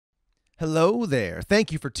Hello there.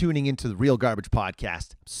 Thank you for tuning into the Real Garbage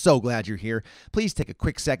Podcast. I'm so glad you're here. Please take a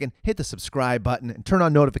quick second, hit the subscribe button, and turn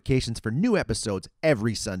on notifications for new episodes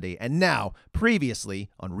every Sunday. And now,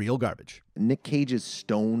 previously on Real Garbage. Nick Cage's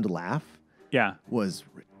stoned laugh Yeah. was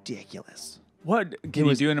ridiculous. What? Can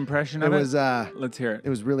you do an impression of it? Let's hear it. It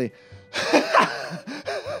was really...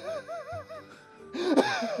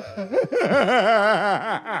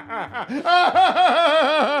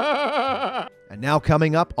 And now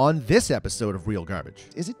coming up on this episode of Real Garbage.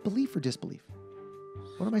 Is it belief or disbelief?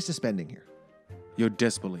 What am I suspending here? Your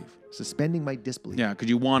disbelief. Suspending my disbelief. Yeah, because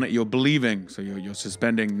you want it. You're believing, so you're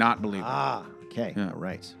suspending not believing. Ah, okay. Yeah. All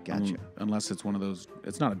right. Gotcha. Unless it's one of those.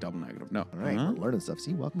 It's not a double negative. No. All right. We're learning stuff.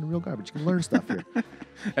 See, welcome to Real Garbage. You can learn stuff here.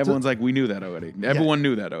 Everyone's like, we knew that already. Everyone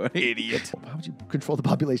knew that already. Idiot. How would you control the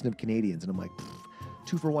population of Canadians? And I'm like,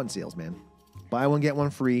 2-for-1 sales, man. Buy one, get one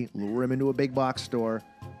free. Lure them into a big box store.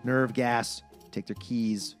 Nerve gas. Take their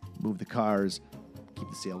keys. Move the cars. Keep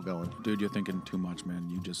the sale going. Dude, you're thinking too much, man.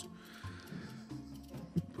 You just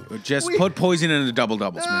put poison in the double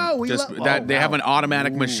doubles, man. They have an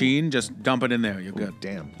automatic machine. Just dump it in there. You're good.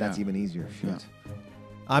 Damn, that's even easier. Shit. Yeah.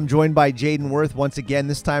 I'm joined by Jayden Worth once again.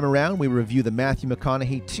 This time around, we review the Matthew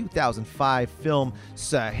McConaughy 2005 film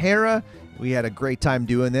Sahara. We had a great time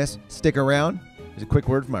doing this. Stick around. Here's a quick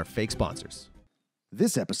word from our fake sponsors.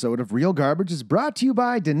 This episode of Real Garbage is brought to you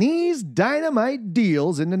by Denise Dynamite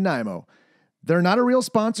Deals in Nanaimo. They're not a real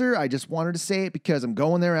sponsor. I just wanted to say it because I'm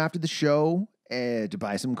going there after the show to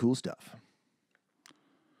buy some cool stuff.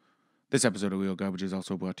 This episode of Real Garbage is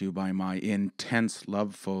also brought to you by my intense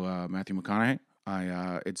love for Matthew McConaughey.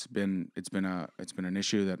 It's been an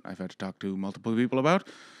issue that I've had to talk to multiple people about,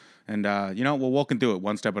 and we're walking through it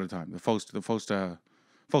one step at a time. The first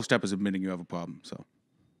step is admitting you have a problem. So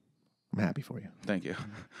I'm happy for you. thank you.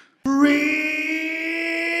 Real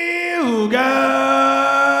Garbage.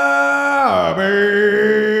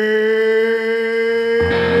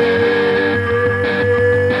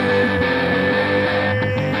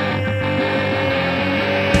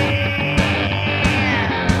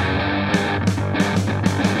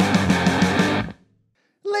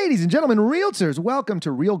 Ladies and gentlemen, Realtors, welcome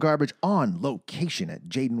to Real Garbage on location at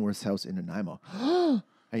Jayden Worth's house in Nanaimo.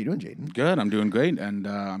 How you doing, Jayden? Good. I'm doing great, and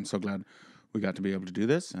I'm so glad we got to be able to do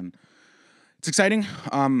this, and it's exciting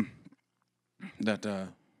that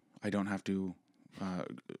I don't have to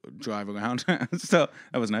drive around. So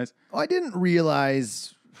that was nice. Oh, I didn't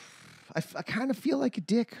realize. I kind of feel like a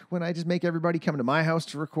dick when I just make everybody come to my house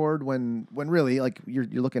to record when really, like, you're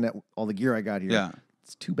looking at all the gear I got here. Yeah.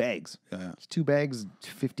 It's 2 bags. Yeah. It's 2 bags,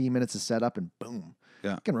 15 minutes of setup, and boom.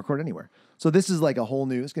 Yeah. I can record anywhere. So this is like it's going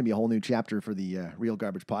to be a whole new chapter for the Real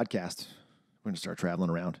Garbage podcast. We're going to start traveling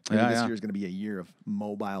around. Maybe this year is going to be a year of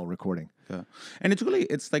mobile recording. Yeah. And it's really,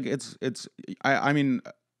 I mean,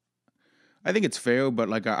 I think it's fair, but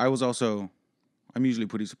like I'm usually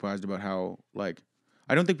pretty surprised about how, like,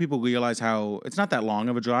 I don't think people realize how it's not that long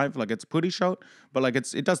of a drive. Like, it's pretty short, but like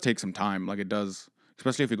it does take some time. Like, it does,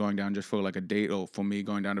 especially if you're going down just for like a date, or for me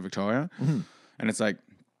going down to Victoria. Mm-hmm. And it's like,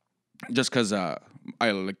 just because I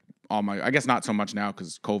guess not so much now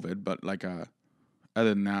because COVID, but like other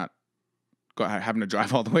than that, having to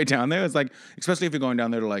drive all the way down there, it's like, especially if you're going down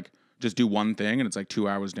there to like just do one thing, and it's like 2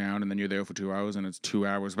 hours down, and then you're there for 2 hours, and it's 2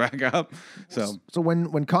 hours back up. So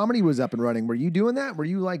when comedy was up and running, were you doing that? Were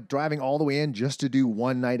you like driving all the way in just to do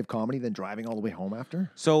one night of comedy, then driving all the way home after?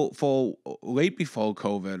 So for late before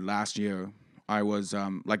COVID last year, I was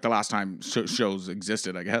like the last time shows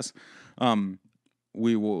existed, I guess.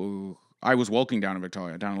 I was walking down in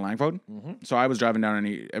Victoria, down in Langford. Mm-hmm. So I was driving down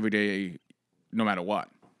every day, no matter what.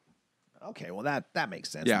 Okay, well that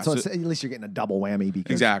makes sense. Yeah, so at least you're getting a double whammy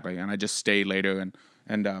because exactly. And I just stayed later,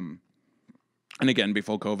 and again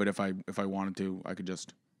before COVID, if I wanted to, I could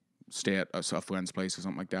just stay at a friend's place or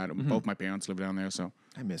something like that. Mm-hmm. Both my parents live down there, so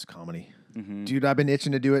I miss comedy, mm-hmm. Dude. I've been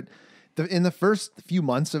itching to do it. In the first few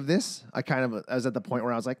months of this, I was at the point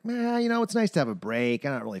where I was like, man, it's nice to have a break. I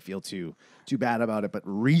don't really feel too bad about it. But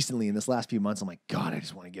recently, in this last few months, I'm like, God, I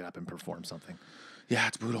just want to get up and perform something. Yeah,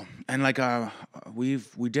 it's brutal. And like we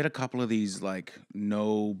did a couple of these like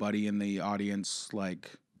nobody in the audience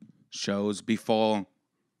like shows before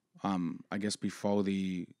I guess before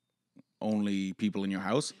the only people in your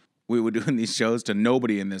house. We were doing these shows to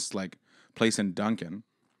nobody in this like place in Duncan.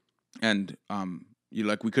 And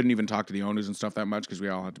we couldn't even talk to the owners and stuff that much because we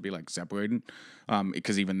all had to be like separated.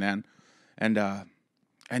 Because even then, and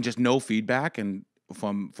just no feedback and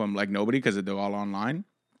from like nobody because they're all online.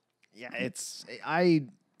 Yeah, I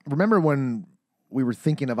remember when we were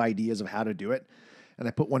thinking of ideas of how to do it, And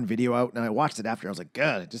I put one video out, and I watched it after. I was like,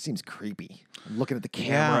 God, it just seems creepy. I'm looking at the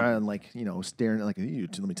camera and like, you know, staring at like, let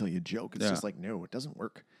me tell you a joke. It's just like, no, it doesn't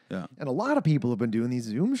work. Yeah. And a lot of people have been doing these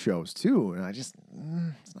Zoom shows too, and I just,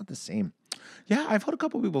 it's not the same. Yeah, I've heard a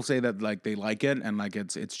couple people say that like they like it and like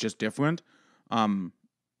it's just different.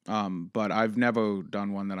 But I've never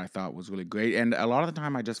done one that I thought was really great. And a lot of the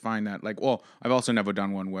time I just find that like, well, I've also never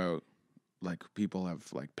done one where like people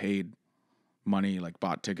have like paid money, like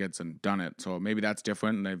bought tickets and done it. So maybe that's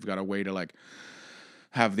different and they've got a way to like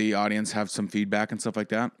have the audience have some feedback and stuff like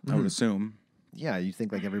that. I would assume. Yeah, you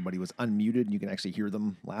think like everybody was unmuted and you can actually hear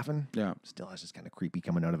them laughing. Yeah. Still, it's just kind of creepy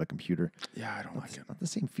coming out of a computer. Yeah, I don't like it. Not the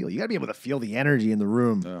same feel. You got to be able to feel the energy in the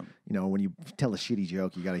room. Yeah. You know, when you tell a shitty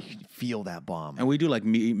joke, you got to feel that bomb. And we do like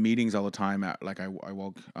meetings all the time at like I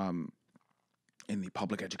work in the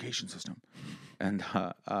public education system. And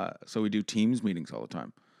so we do Teams meetings all the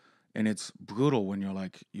time. And it's brutal when you're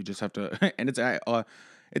like, you just have to, and it's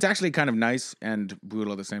actually kind of nice and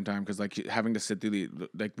brutal at the same time because like having to sit through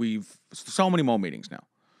we've so many more meetings now.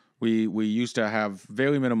 We used to have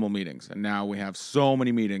very minimal meetings and now we have so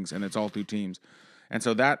many meetings and it's all through Teams. And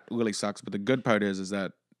so that really sucks. But the good part is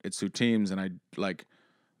that it's through Teams and I like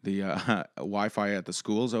the Wi-Fi at the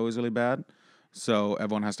school is always really bad. So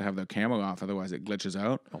everyone has to have their camera off, otherwise it glitches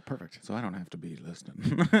out. Oh, perfect. So I don't have to be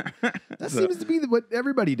listening. That seems to be what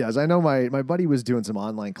everybody does. I know my buddy was doing some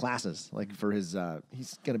online classes, like for his,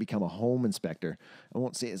 he's going to become a home inspector. I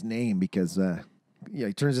won't say his name because,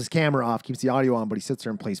 he turns his camera off, keeps the audio on, but he sits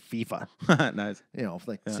there and plays FIFA. Nice. You know,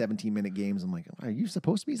 for like 17-minute games. I'm like, are you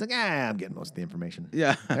supposed to be? He's like, I'm getting most of the information.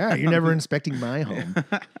 Yeah. Yeah, you're never inspecting my home.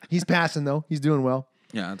 He's passing though. He's doing well.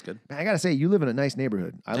 Yeah, that's good. Man, I gotta say, you live in a nice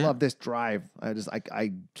neighborhood. I love this drive. I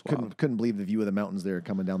couldn't believe the view of the mountains there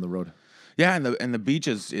coming down the road. Yeah, and the beach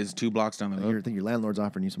is 2 blocks down the road. I think your landlord's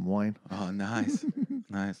offering you some wine. Oh, nice.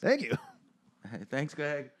 Nice. Thank you. Hey, thanks,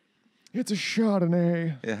 Greg. It's a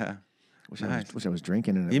Chardonnay. Yeah. Wish I was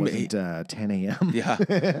drinking and it wasn't 10 a.m.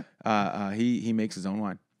 Yeah. He makes his own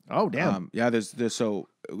wine. Oh, damn. Yeah, there's so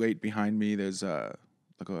right behind me there's like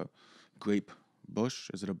a grape bush.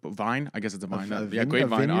 Is it a vine? I guess it's a vine. Yeah,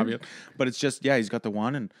 grapevine, obvious. But it's just he's got the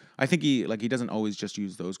one, and I think he doesn't always just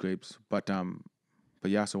use those grapes, but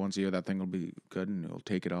yeah. So once a year that thing will be good, and he'll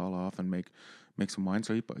take it all off and make some wine.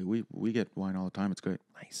 So we get wine all the time. It's great.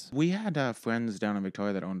 Nice. We had friends down in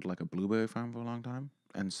Victoria that owned like a blueberry farm for a long time,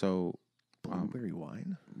 and so Blueberry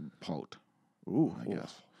wine. Palt. Ooh, I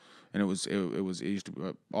guess. And it used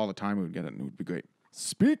to all the time we would get it, and it would be great.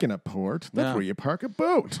 Speaking of port, that's where you park a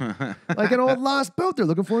boat. Like an old lost boat they're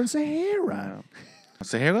looking for in Sahara.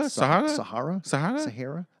 Sahara? Sahara?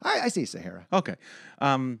 Sahara? I say Sahara. Okay.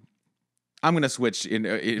 I'm going to switch in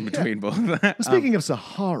between both. Speaking of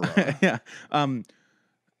Sahara. Yeah.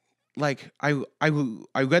 Like I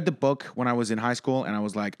read the book when I was in high school and I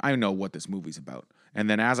was like, I know what this movie's about. And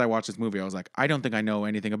then as I watched this movie, I was like, I don't think I know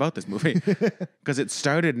anything about this movie because it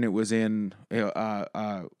started and it was in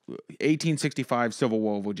 1865 Civil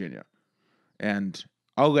War, Virginia. And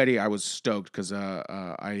already I was stoked because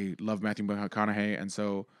I love Matthew McConaughy. And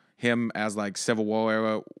so him as like Civil War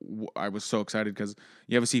era, I was so excited because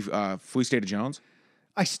you ever see Free State of Jones?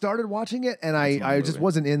 I started watching it, and I just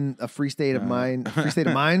wasn't in a free state of mind.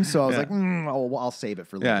 So I was like, I'll save it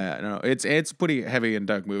for later. Yeah, no, it's pretty heavy and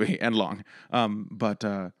dark movie and long. But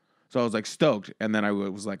so I was like stoked, and then I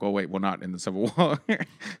was like, well, wait, we're not in the Civil War.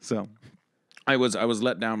 So I was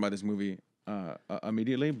let down by this movie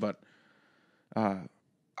immediately. But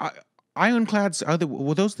ironclads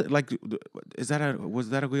were those like was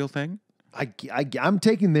that a real thing? I'm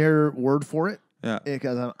taking their word for it. Yeah,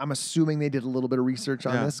 because I'm assuming they did a little bit of research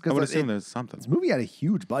on this. I would assume there's something. This movie had a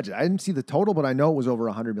huge budget. I didn't see the total, but I know it was over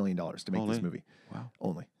 $100 million to make this movie. Wow.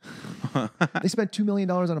 Only. They spent $2 million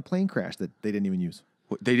on a plane crash that they didn't even use.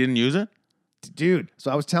 What, they didn't use it? Dude, so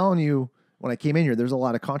I was telling you when I came in here, there's a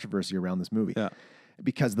lot of controversy around this movie. Yeah.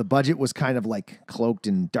 Because the budget was kind of like cloaked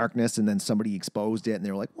in darkness, and then somebody exposed it, and they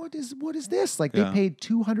were like, what is this? Like they paid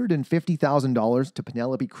 $250,000 to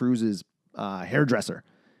Penelope Cruz's hairdresser.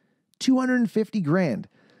 $250,000.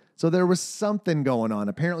 So there was something going on.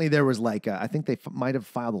 Apparently there was like, I think they might have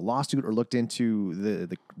filed a lawsuit or looked into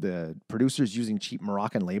the producers using cheap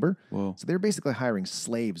Moroccan labor. Whoa. So they're basically hiring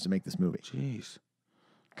slaves to make this movie. Jeez.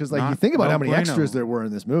 Because like you think about how many extras there were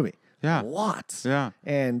in this movie. Yeah. Lots. Yeah.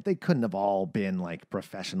 And they couldn't have all been like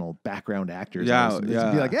professional background actors. Yeah. Be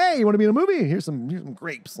like, hey, you want to be in a movie? Here's some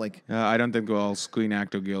grapes. Like, I don't think they're all Screen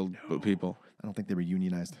Actor Guild people. I don't think they were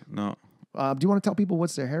unionized. No. Do you want to tell people what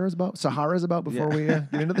Sahara's about before we get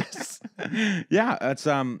into this? Yeah, it's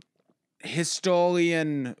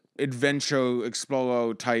historian, adventure,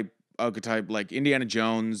 explorer type archetype, like Indiana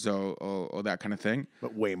Jones or that kind of thing.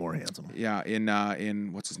 But way more handsome. Yeah,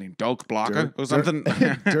 in what's his name, Dirk Blocker or something.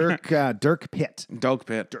 Dirk Pitt. Dirk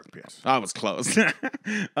Pitt. I was close.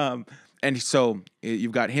 And so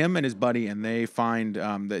you've got him and his buddy, and they find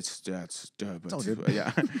that's all good.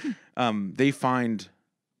 Yeah, they find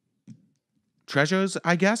treasures.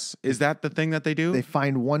 I guess is that the thing that they do? They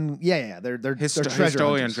find one. Yeah. They're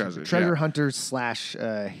treasure hunters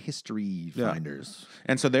 / history finders.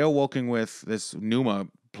 And so they're working with this Numa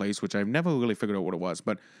place, which I've never really figured out what it was,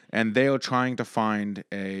 and they are trying to find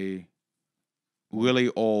a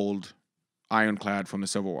really old ironclad from the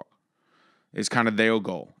Civil War. Is kind of their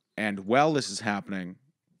goal. And while this is happening,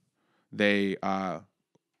 the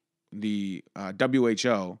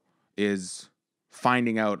WHO is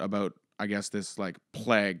finding out about, I guess, this like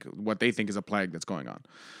plague, what they think is a plague that's going on.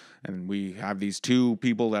 And we have these two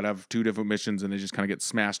people that have two different missions, and they just kind of get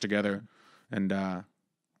smashed together. And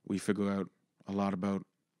we figure out a lot about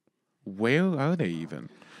where are they even?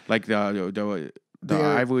 Like the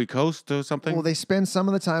Ivory Coast or something? Well, they spend some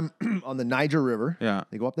of the time on the Niger River. Yeah.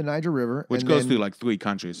 They go up the Niger River. Which goes through like 3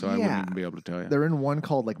 countries, so I wouldn't even be able to tell you. They're in one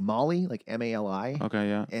called like Mali, like Mali. Okay,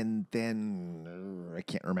 yeah. And then I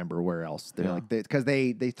can't remember where else. They're like, because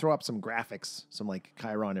they throw up some graphics, some like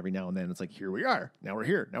Chiron every now and then. It's like, here we are. Now we're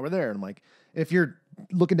here. Now we're there. And I'm like, if you're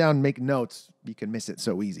looking down and making notes, you can miss it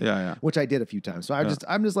so easy. Yeah. Which I did a few times. So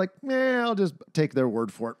I'm just like, I'll just take their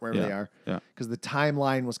word for it wherever they are. Yeah. Because the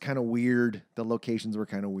timeline was kind of weird. The locations were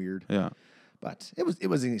kind of weird. Yeah. But it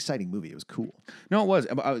was an exciting movie. It was cool. No, it was.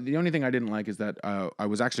 The only thing I didn't like is that I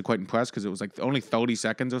was actually quite impressed because it was like only 30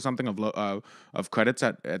 seconds or something of credits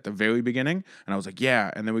at the very beginning, and I was like,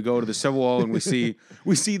 yeah. And then we go to the Civil War and we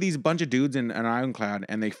see these bunch of dudes in an ironclad,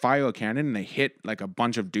 and they fire a cannon and they hit like a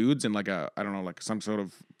bunch of dudes in like like some sort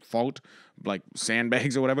of fault, like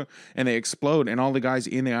sandbags or whatever, and they explode, and all the guys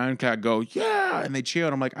in the ironclad go, yeah, and they cheer.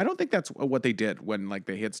 And I'm like, I don't think that's what they did when like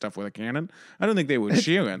they hit stuff with a cannon. I don't think they were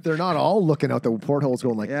cheering. They're not all looking out the portholes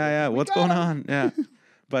going like, yeah, what's going on? Yeah.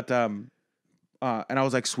 But and I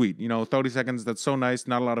was like, sweet, 30 seconds, that's so nice,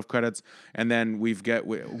 not a lot of credits. And then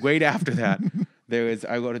right after that,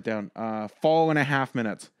 I wrote it down, 4.5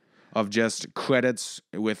 minutes of just credits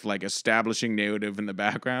with like establishing narrative in the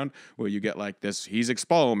background where you get like this, he's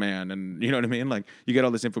Expo Man, and you know what I mean? Like you get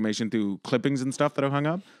all this information through clippings and stuff that are hung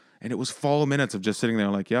up. And it was 4 minutes of just sitting there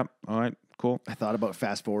like, yep, all right, cool. I thought about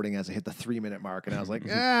fast forwarding as I hit the 3-minute mark, and I was like,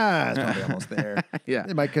 it's probably almost there. Yeah.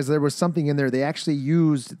 Because there was something in there. They actually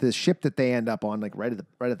used the ship that they end up on, like right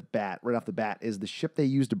off the bat, is the ship they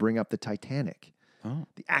used to bring up the Titanic. Oh.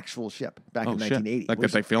 The actual ship back in shit. 1980. Like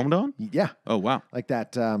that they filmed on? Yeah. Oh, wow. Like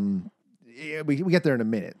that. We get there in a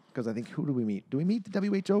minute, because I think, who do we meet? Do we meet the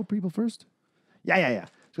WHO people first? Yeah.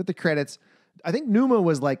 So with the credits, I think Numa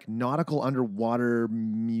was like Nautical Underwater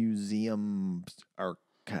Museum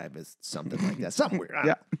Archivist, something like that. Something weird.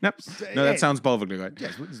 Yeah. Nope. No, that sounds perfectly right.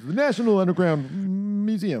 Yes, it's the National Underground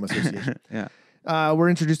Museum Association. Yeah. We're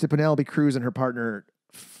introduced to Penelope Cruz and her partner,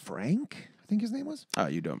 Frank, I think his name was. Oh,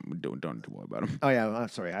 you don't need to worry about him. Oh, yeah. I'm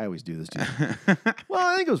sorry. I always do this too. Well,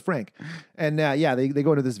 I think it was Frank. And they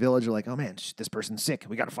go into this village. They're like, oh, man, this person's sick.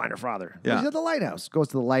 We got to find her father. Yeah. He's at the lighthouse. Goes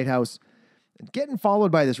to the lighthouse. And getting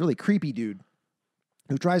followed by this really creepy dude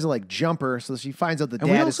who tries to like jump her. So she finds out the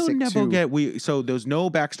dad is sick too. And we also never so there's no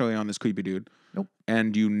backstory on this creepy dude. Nope.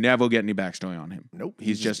 And you never get any backstory on him. Nope.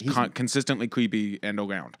 He's just consistently creepy and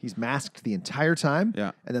around. He's masked the entire time.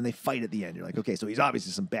 Yeah. And then they fight at the end. You're like, okay, so he's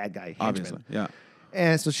obviously some bad guy henchman. Obviously, yeah.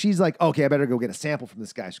 And so she's like, okay, I better go get a sample from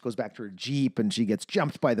this guy. She goes back to her Jeep, and she gets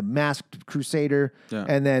jumped by the masked crusader. Yeah.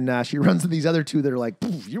 And then she runs to these other two that are like,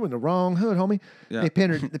 you're in the wrong hood, homie. Yeah. They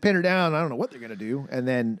pin her down. I don't know what they're going to do. And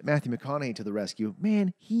then Matthew McConaughy to the rescue.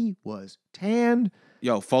 Man, he was tanned.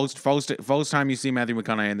 Yo, first time you see Matthew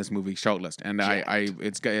McConaughey in this movie, shirtless, and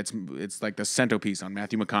it's like the centerpiece on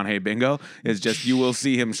Matthew McConaughey bingo is just you will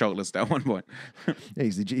see him shirtless at one point. Yeah,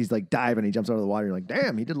 he's like diving, he jumps out of the water. You're like,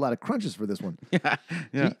 damn, he did a lot of crunches for this one.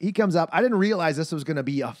 Yeah. He comes up. I didn't realize this was going to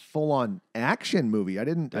be a full on action movie. I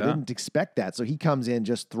didn't expect that. So he comes in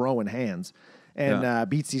just throwing hands and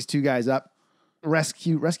beats these two guys up.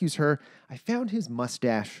 Rescues her. I found his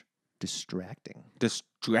mustache distracting.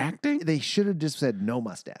 Distracting? They should have just said no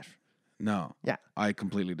mustache. No. Yeah. I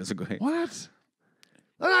completely disagree. What?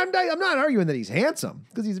 I'm not arguing that he's handsome,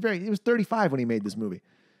 because he was 35 when he made this movie.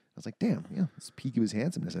 I was like, damn, it's the peak of his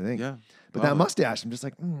handsomeness, I think. Yeah. But that mustache, I'm just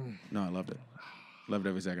like, No, I loved it. Loved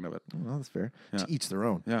every second of it. Well, that's fair. Yeah. To each their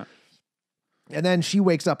own. Yeah. And then she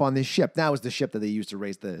wakes up on this ship. That was the ship that they used to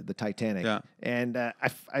raise the Titanic. Yeah. And I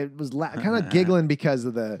was kind of giggling because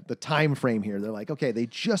of the time frame here. They're like, okay, they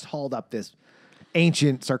just hauled up this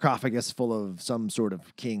ancient sarcophagus full of some sort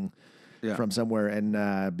of king. from somewhere,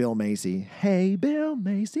 and Bill Macy. Hey, Bill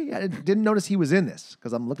Macy. I didn't notice he was in this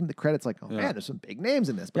because I'm looking at the credits like, oh man, there's some big names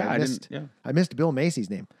in this. But I missed Bill Macy's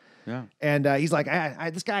name. Yeah. And he's like,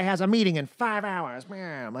 this guy has a meeting in 5 hours.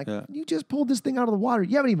 I'm like, you just pulled this thing out of the water.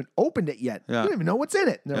 You haven't even opened it yet. You don't even know what's in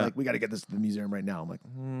it. And they're like, we got to get this to the museum right now. I'm like,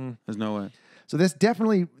 There's no way. So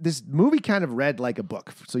this movie kind of read like a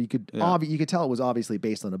book. So you could you could tell it was obviously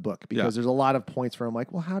based on a book because there's a lot of points where I'm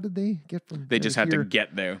like, well, how did they get from They just had to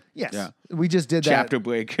get there. Yes. Yeah. We just did that. Chapter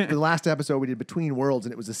break. The last episode we did Between Worlds,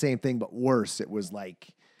 and it was the same thing, but worse. It was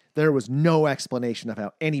like there was no explanation of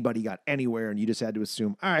how anybody got anywhere, and you just had to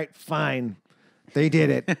assume, all right, fine. They did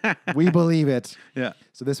it. We believe it. Yeah.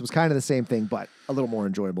 So this was kind of the same thing, but a little more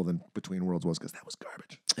enjoyable than Between Worlds was because that was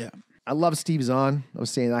garbage. Yeah. I love Steve Zahn. I was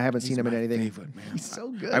saying I haven't seen him in anything. Favorite, man. He's so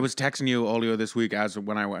good. I was texting you earlier this week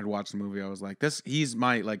when I watched the movie. I was like, he's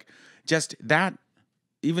my, like, just that,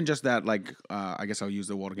 even just that, like, I guess I'll use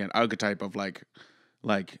the word again, archetype of, like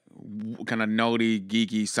kind of nerdy,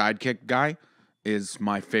 geeky sidekick guy is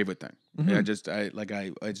my favorite thing.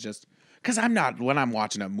 It's just, because when I'm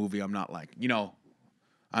watching a movie, I'm not like,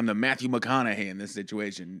 I'm the Matthew McConaughy in this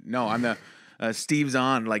situation. No, I'm the Steve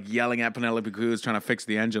Zahn, like yelling at Penelope Cruz, trying to fix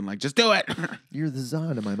the engine. Like, just do it. You're the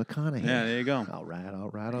Zahn of my McConaughey. Yeah, there you go. All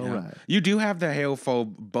right. You do have the hair for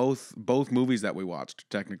both movies that we watched,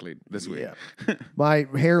 technically, this week. Yeah. My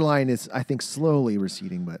hairline is, I think, slowly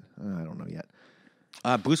receding, but I don't know yet.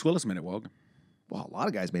 Bruce Willis made it work. Well, a lot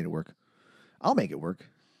of guys made it work. I'll make it work.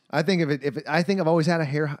 I think I think I've always had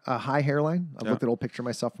a high hairline. I've looked at old picture of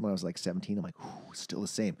myself from when I was like 17. I'm like, ooh, still the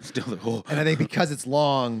same. And I think because it's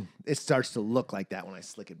long, it starts to look like that when I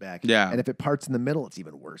slick it back. Yeah. And if it parts in the middle, it's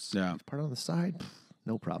even worse. Yeah. If it part on the side,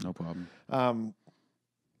 no problem. No problem. I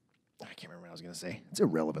can't remember what I was going to say. It's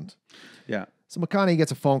irrelevant. Yeah. So McConaughey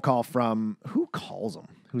gets a phone call from, who calls him?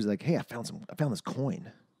 Who's like, hey, I found this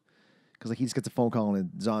coin. Because like he just gets a phone call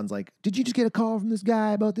and Zahn's like, did you just get a call from this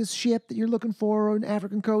guy about this ship that you're looking for on the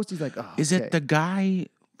African coast? He's like, oh, is it the guy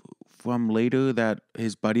from later that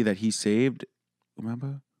his buddy that he saved?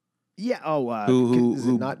 Remember? Yeah. Oh, is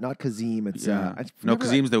it not Kazim? It's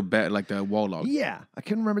Kazim's the warlord. Yeah, I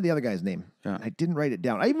couldn't remember the other guy's name. Yeah. I didn't write it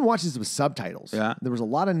down. I even watched this with subtitles. Yeah. There was a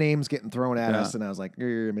lot of names getting thrown at us, and I was like, I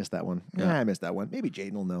missed that one. Yeah, I missed that one. Maybe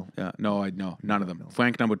Jayden will know. Yeah. No, none of them. No.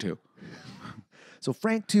 Frank number 2. So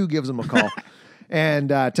Frank 2 gives him a call and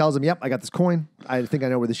tells him, yep, I got this coin. I think I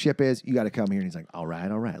know where the ship is. You got to come here. And he's like, all right,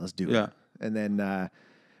 let's do it. Yeah. And then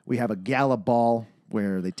we have a gala ball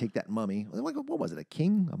where they take that mummy. What was it, a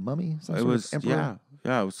king, a mummy? It was, emperor?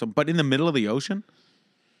 Yeah. It was but in the middle of the ocean?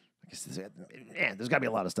 I guess there's got to be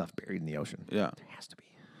a lot of stuff buried in the ocean. Yeah. There has to be.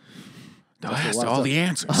 That's all the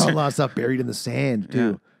answers. A lot of stuff buried in the sand,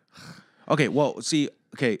 too. Yeah. Okay, well,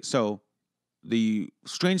 so the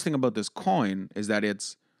strange thing about this coin is that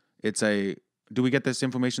it's a. Do we get this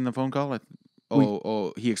information in the phone call?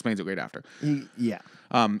 Or he explains it right after. Yeah.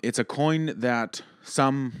 It's a coin that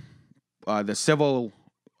the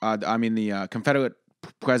Confederate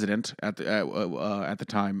president at the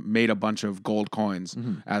time made a bunch of gold coins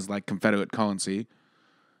as like Confederate currency.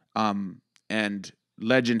 And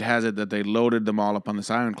legend has it that they loaded them all up on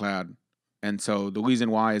this ironclad, and so the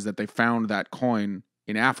reason why is that they found that coin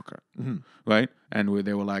in Africa, right? And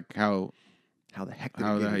they were like, how the heck did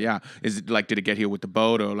it get here? Yeah. Is it like, did it get here with the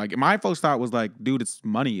boat? Or like, my first thought was like, dude, it's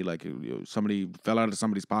money. Like somebody fell out of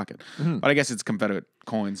somebody's pocket. But I guess it's Confederate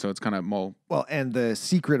coin, so it's kind of more. Well, and the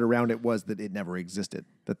secret around it was that it never existed.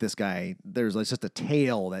 That this guy, there's like just a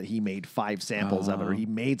tale that he made 5 samples of it, or he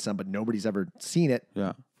made some, but nobody's ever seen it.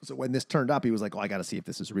 Yeah. So when this turned up, he was like, I got to see if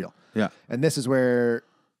this is real. Yeah. And this is where,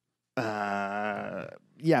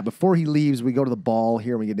 before he leaves, we go to the ball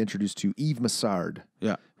here and we get introduced to Yves Massard.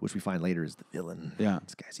 Yeah. Which we find later is the villain. Yeah.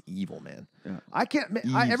 This guy's evil, man. Yeah.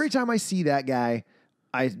 Every time I see that guy,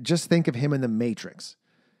 I just think of him in The Matrix.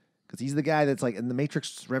 Because he's the guy that's like in The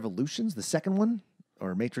Matrix Revolutions, the second one,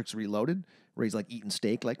 or Matrix Reloaded, where he's like eating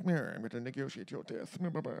steak, like, I'm going to negotiate your death.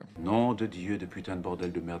 Nom de Dieu, de putain de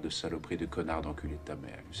bordel de merde, de saloperie, de connard, d'enculé de ta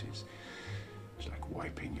mère. It's like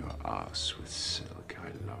wiping your ass with silk. I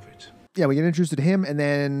love it. Yeah, we get introduced to him, and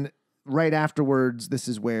then right afterwards, this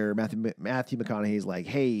is where Matthew McConaughey is like,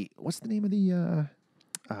 hey, what's the name of the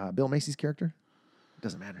Bill Macy's character? It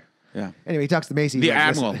doesn't matter. Yeah. Anyway, he talks to Macy. The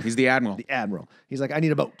admiral. He's the admiral. The admiral. He's like, I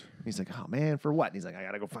need a boat. He's like, oh, man, for what? And he's like, I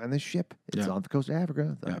got to go find this ship. It's on the coast of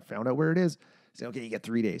Africa. I found out where it is. He said, okay, you get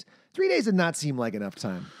 3 days. 3 days did not seem like enough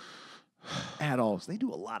time at all. So they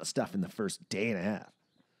do a lot of stuff in the first day and a half.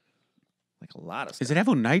 Like a lot of stuff. Is it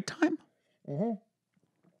ever nighttime? Mm-hmm.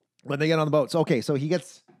 When they get on the boat. So he's like,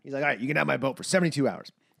 all right, you can have my boat for 72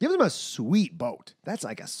 hours. Gives him a sweet boat. That's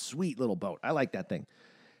like a sweet little boat. I like that thing.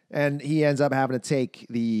 And he ends up having to take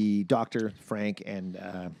the doctor, Frank, and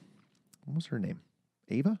what was her name?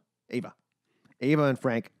 Ava and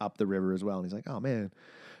Frank up the river as well. And he's like, oh, man.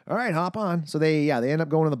 All right, hop on. So they end up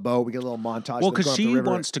going on the boat. We get a little montage. Well, because she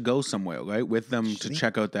wants to go somewhere, right, with them to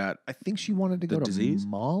check out that. I think she wanted to go disease? to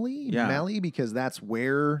Mali, because that's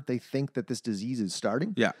where they think that this disease is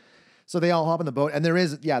starting. Yeah. So they all hop on the boat, and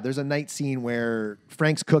there's a night scene where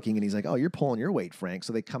Frank's cooking, and he's like, oh, you're pulling your weight, Frank.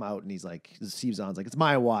 So they come out, and he's like, Steve Zahn's like, it's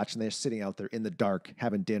my watch, and they're sitting out there in the dark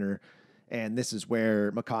having dinner, and this is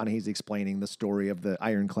where McConaughey's explaining the story of the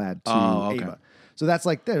ironclad to Ava. So that's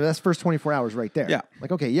like, that's first 24 hours right there. Yeah.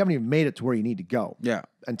 Like, okay, you haven't even made it to where you need to go. Yeah.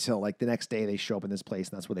 Until like the next day they show up in this place,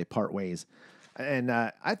 and that's where they part ways. And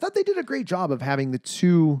I thought they did a great job of having the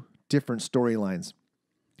two different storylines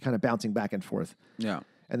kind of bouncing back and forth. Yeah.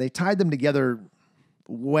 And they tied them together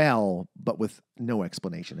well, but with no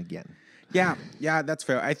explanation again. Yeah, that's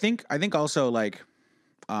fair. I think also like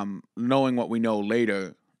knowing what we know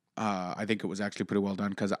later, I think it was actually pretty well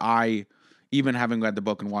done, because even having read the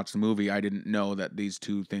book and watched the movie, I didn't know that these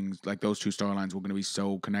two things, like those two storylines, were going to be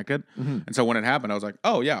so connected. Mm-hmm. And so when it happened, I was like,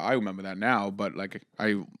 oh yeah, I remember that now. But like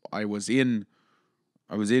I was in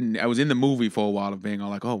the movie for a while of being all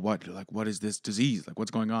like, oh, what is this disease? Like,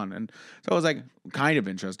 what's going on? And so I was like, kind of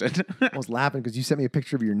interested. I was laughing because you sent me a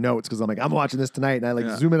picture of your notes, because I'm like, I'm watching this tonight, and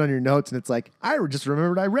I zoom in on your notes, and it's like, I just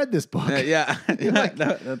remembered I read this book. Yeah. Like,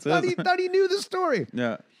 that's it. Thought he knew the story.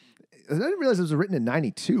 Yeah. I didn't realize it was written in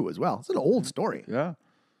 92 as well. It's an old story. Yeah.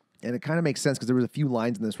 And it kind of makes sense, because there was a few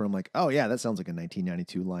lines in this where I'm like, oh yeah, that sounds like a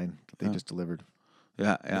 1992 line that they just delivered.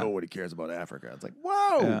 Yeah. Nobody cares about Africa. It's like,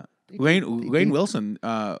 whoa. Yeah. Wayne Wilson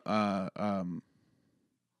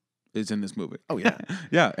is in this movie. Oh yeah.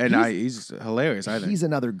 Yeah, and he's hilarious, I think. He's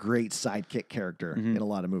another great sidekick character in a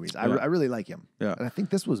lot of movies. I really like him. Yeah. And I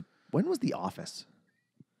think when was The Office?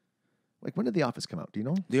 Like, when did The Office come out? Do you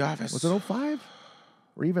know? The Office. Was it 05?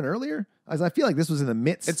 Or even earlier? As I feel like this was in the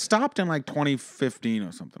midst. It stopped in like 2015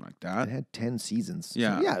 or something like that. It had 10 seasons.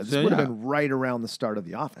 Yeah. So, this would have been right around the start of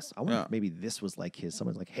The Office. I wonder if maybe this was like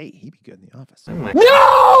someone's like, hey, he'd be good in The Office.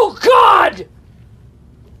 No, God!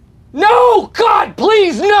 No, God,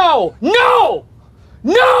 please, no! No!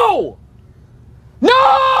 No!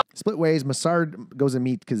 No! Split ways, Massard goes and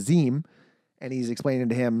meets Kazim, and he's explaining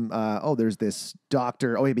to him, there's this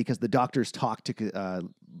doctor. Oh, yeah, because the doctors talk to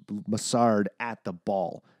Massard at the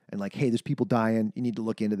ball. And like, hey, there's people dying. You need to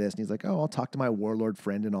look into this. And he's like, oh, I'll talk to my warlord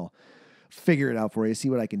friend, and I'll figure it out for you, see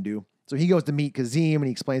what I can do. So he goes to meet Kazim, and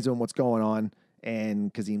he explains to him what's going on.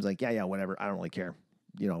 And Kazim's like, yeah, whatever. I don't really care.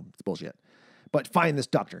 It's bullshit. But find this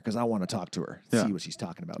doctor, because I want to talk to her, see what she's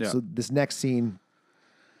talking about. Yeah. So this next scene,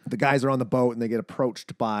 the guys are on the boat, and they get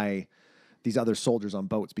approached by these other soldiers on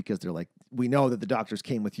boats, because they're like, we know that the doctors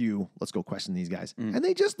came with you. Let's go question these guys. And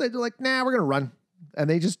they're like, nah, we're going to run. And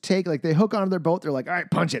they just they hook onto their boat. They're like, all right,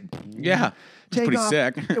 punch it. Yeah. It's pretty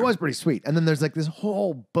sick. It was pretty sweet. And then there's like this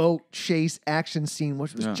whole boat chase action scene,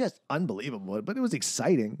 which was just unbelievable, but it was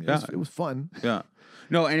exciting. It was fun. Yeah.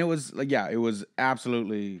 No, and it was like, it was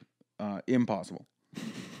absolutely impossible.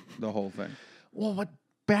 The whole thing. Well, what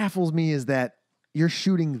baffles me is that you're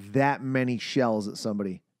shooting that many shells at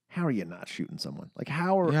somebody. How are you not shooting someone? Like,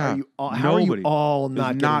 how are you all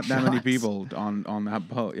not getting not that shots? many people on that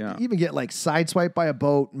boat? Yeah, you even get like sideswiped by a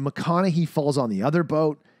boat. McConaughey falls on the other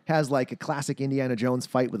boat. Has like a classic Indiana Jones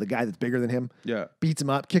fight with a guy that's bigger than him. Yeah, beats him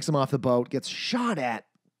up, kicks him off the boat, gets shot at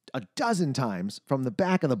a dozen times from the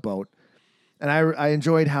back of the boat. And I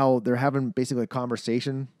enjoyed how they're having basically a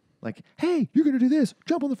conversation. Like, hey, you're going to do this.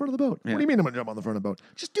 Jump on the front of the boat. Yeah. What do you mean I'm going to jump on the front of the boat?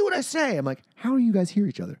 Just do what I say. I'm like, how do you guys hear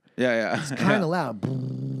each other? Yeah. It's kind of loud.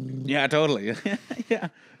 Yeah, totally. Yeah.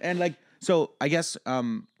 And like, so I guess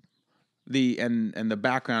the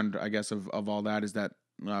background, I guess, of all that is that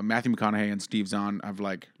Matthew McConaughey and Steve Zahn have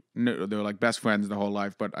like, they were like best friends the whole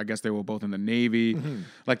life, but I guess they were both in the Navy. Mm-hmm.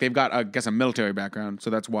 Like they've got, I guess, a military background.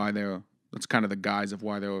 So that's why that's kind of the guise of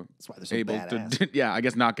why they were so able badass. to, I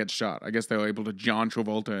guess, not get shot. I guess they were able to John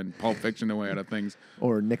Travolta and Pulp Fiction their way out of things.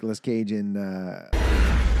 Or Nicolas Cage in...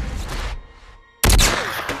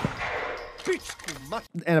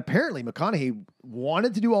 And apparently McConaughey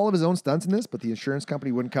wanted to do all of his own stunts in this, but the insurance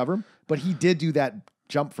company wouldn't cover him. But he did do that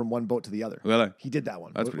jump from one boat to the other. Really? He did that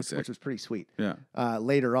one, That's pretty sick. which was pretty sweet. Yeah.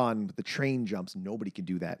 Later on, with the train jumps, nobody could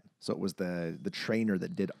do that. So it was the trainer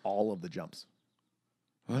that did all of the jumps.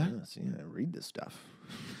 What? Yeah, see, I read this stuff.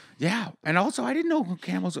 Yeah, and also I didn't know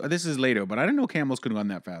camels. This is later, but I didn't know camels could run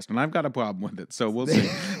that fast, and I've got a problem with it. So we'll see.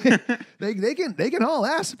 they can haul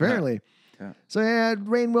ass apparently. Yeah. So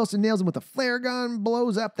Rainn Wilson nails him with a flare gun,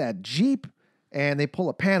 blows up that Jeep, and they pull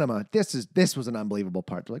a Panama. This was an unbelievable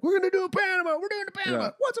part. They're like, we're going to do a Panama. We're doing a Panama. Yeah.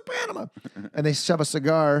 What's a Panama? And they shove a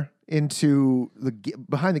cigar into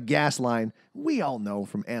behind the gas line. We all know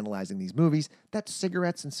from analyzing these movies that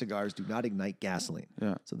cigarettes and cigars do not ignite gasoline.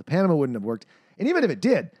 Yeah. So the Panama wouldn't have worked. And even if it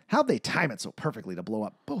did, how'd they time it so perfectly to blow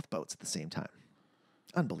up both boats at the same time?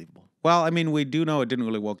 Unbelievable. Well, I mean, we do know it didn't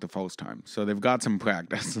really work the first time, so they've got some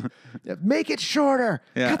practice. Yeah, make it shorter.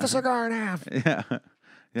 Yeah. Cut the cigar in half. Yeah.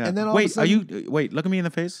 Yeah. And then all of a wait, sudden- wait, look at me in the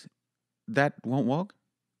face. That won't work?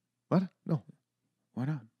 What? No. Why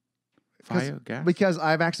not? Fire, gas? Because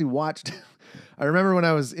I've actually watched. I remember when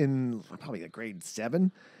I was in probably grade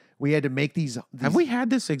 7, we had to make these. Have we had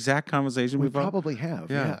this exact conversation We before? probably have.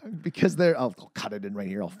 Yeah. Because they're. I'll cut it in right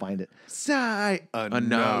here. I'll find it.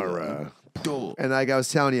 Sayonara. And like I was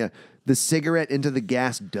telling you, the cigarette into the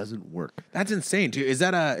gas doesn't work. That's insane, too. Is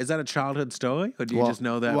that a childhood story, or do you just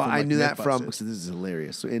know that? Well, from, I like, knew that from. Mythbusters? So this is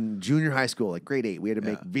hilarious. So in junior high school, like grade 8, we had to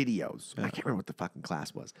make videos. I can't remember what the fucking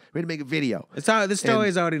class was. We had to make a video. This story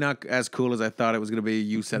is already not as cool as I thought it was going to be.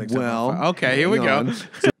 You setting something Well, on fire. Okay, here we hang go. on.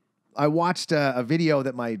 I watched a video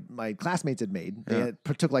that my classmates had made. They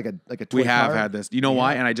took like a toy We have car. had this. You know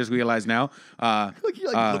why? And I just realized now. Look, you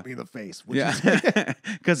look me in the face. Yeah,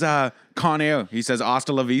 because Con Air, he says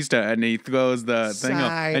 "Hasta la vista" and he throws the thing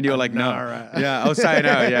up, and you're like, no, Sayonara. yeah, oh,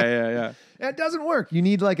 sayonara, yeah. It doesn't work. You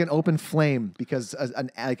need like an open flame because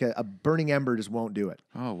a burning ember just won't do it.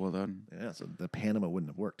 Oh well then, Yeah, so the Panama wouldn't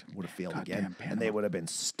have worked. Would have failed Goddamn again, Panama. and they would have been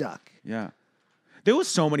stuck. yeah. There was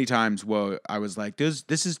so many times where I was like, you've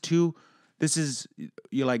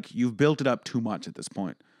built it up too much at this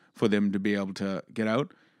point for them to be able to get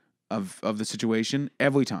out of the situation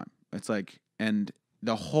every time. It's like, and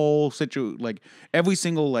the whole situation, like every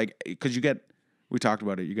single, like, because we talked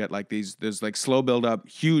about it, you get like there's like slow build up,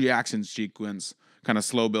 huge action sequence, kind of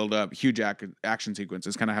slow build up, huge action sequence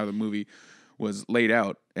is kind of how the movie was laid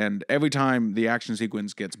out. And every time the action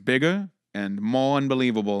sequence gets bigger and more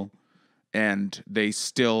unbelievable, and they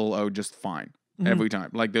still are just fine every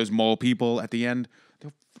time. Like there's more people at the end.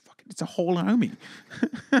 It's a whole army.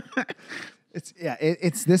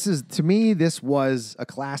 To me, this was a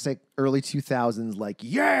classic early 2000s, like,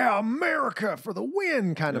 yeah, America for the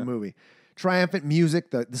win kind of movie. Triumphant music.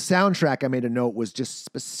 The soundtrack, I made a note, was just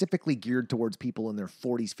specifically geared towards people in their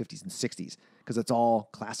 40s, 50s, and 60s because it's all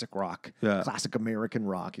classic rock, classic American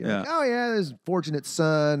rock. You're like, oh yeah, there's Fortunate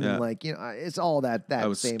Son, and like, you know, it's all that. I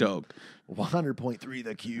was same stoked. 100.3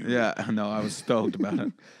 The Cube. Yeah, no, I was stoked about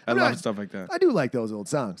it. I love stuff like that. I do like those old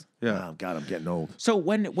songs. Yeah. Oh, God, I'm getting old. So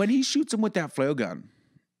when he shoots him with that flare gun,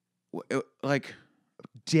 like,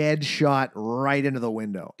 Dead shot right into the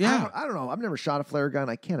window. Yeah. I don't know. I've never shot a flare gun.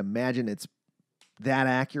 I can't imagine it's that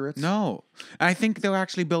accurate. no, I think they're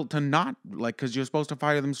actually built to not, like, because you're supposed to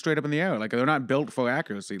fire them straight up in the air. Like they're not built for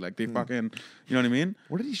accuracy. Like they fucking, you know what I mean?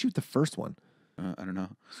 Where did he shoot the first one? I don't know.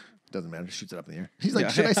 Doesn't matter. Just shoots it up in the air. He's like,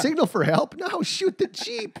 Yeah. should I signal for help? No, shoot the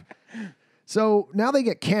Jeep. So now they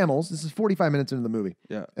get camels. This is 45 minutes into the movie.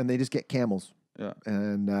 Yeah. And they just get camels. Yeah.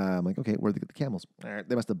 And I'm like, okay, where'd they get the camels? All right,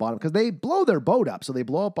 they must have bought them because they blow their boat up. So they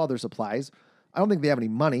blow up all their supplies. I don't think they have any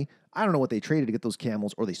money. I don't know what they traded to get those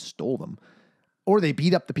camels, or they stole them, or they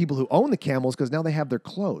beat up the people who own the camels because now they have their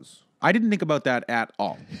clothes. I didn't think about that at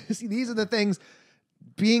all. See, these are the things.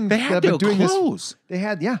 They had their clothes. They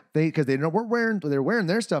had, because they're wearing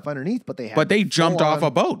their stuff underneath, but they had. But they jumped off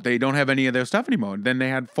full-on- a boat. They don't have any of their stuff anymore. Then they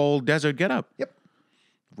had full desert getup. Yep.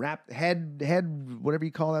 Wrap head, whatever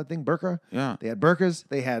you call that thing, burqa. Yeah. They had burqas.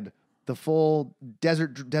 They had the full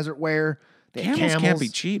desert wear. They had Camels camels. can't be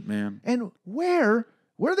cheap, man. And where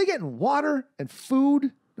are they getting water and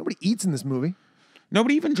food? Nobody eats in this movie.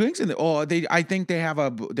 Nobody even drinks in the. Oh, I think they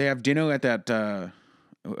have dinner at that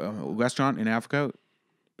restaurant in Africa.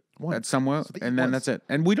 Once. At somewhere, So they eat and then once. that's it.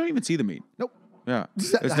 And we don't even see them eat. Nope. Yeah,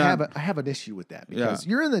 I have an issue with that because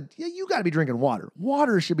you're in you got to be drinking water.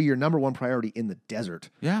 Water should be your number one priority in the desert.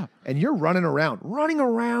 Yeah. And you're running around, riding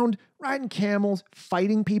camels,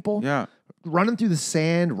 fighting people. Yeah. Running through the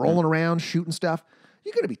sand, rolling around, shooting stuff.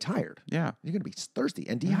 You're going to be tired. Yeah. You're going to be thirsty.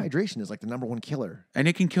 And dehydration is like the number one killer. And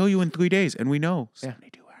it can kill you in 3 days, and we know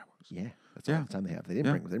 72 hours. Yeah. That's all the time they have. They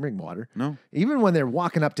didn't bring water. No. Even when they're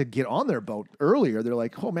walking up to get on their boat earlier, they're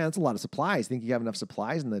like, oh man, that's a lot of supplies. Think you have enough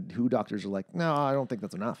supplies? And the WHO doctors are like, no, I don't think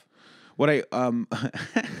that's enough. What I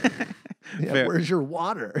Yeah, where's your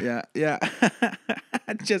water? yeah.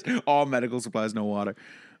 Just all medical supplies, no water.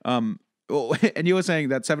 Oh, and you were saying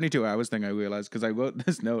that 72 hours thing, I realized, because I wrote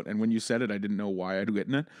this note, and when you said it, I didn't know why I'd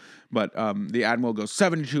written it. But the Admiral goes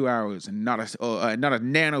 72 hours and not a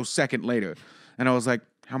nanosecond later. And I was like,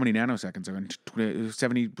 how many nanoseconds are in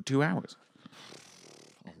 72 hours?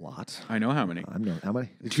 A lot. I know how many. I know how many.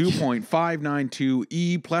 2.592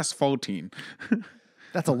 E plus 14.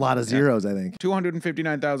 That's a lot of zeros, I think.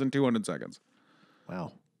 259,200 seconds.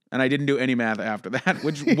 Wow. And I didn't do any math after that,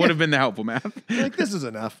 which would have been the helpful math. Like, this is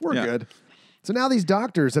enough. We're Yeah. good. So now these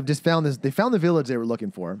doctors have just found this. They found the village they were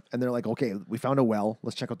looking for, and they're like, okay, we found a well.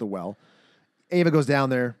 Let's check out the well. Ava goes down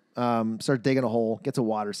there, starts digging a hole, gets a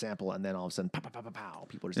water sample, and then all of a sudden, pow, pow, pow, pow, pow,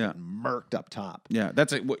 people are just getting murked up top. Yeah,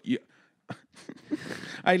 that's it. What you,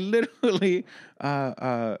 I literally,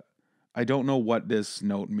 I don't know what this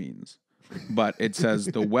note means, but it says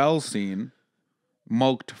the well scene,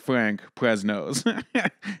 mulked Frank Presnos,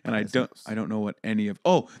 and I don't know what any of.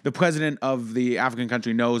 Oh, the president of the African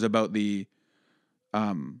country knows about the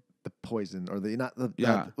poison, or the not the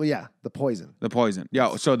Yeah. the poison. The poison.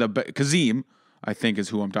 Yeah. So Kazim, I think, is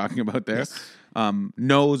who I'm talking about there.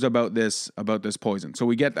 Knows about this poison. So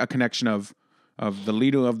we get a connection of the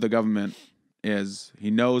leader of the government is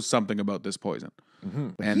he knows something about this poison. But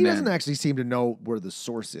And he then- doesn't actually seem to know where the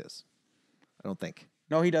source is. I don't think.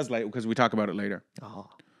 No, he does later because we talk about it later. Oh.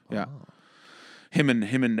 Yeah. Him and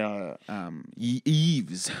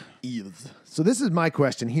Eves. So this is my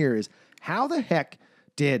question here: is how the heck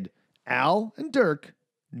did Al and Dirk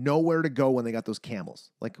know where to go when they got those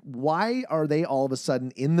camels? Like, why are they all of a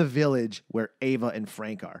sudden in the village where Ava and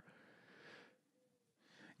Frank are?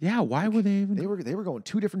 Yeah, why were they even? They were going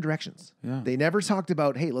two different directions. Yeah. They never talked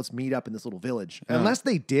about, hey, let's meet up in this little village. Unless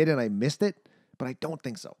they did and I missed it, but I don't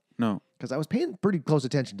think so. No. Because I was paying pretty close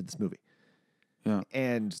attention to this movie. Yeah.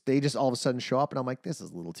 And they just all of a sudden show up and I'm like, this is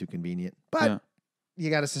a little too convenient. But Yeah. you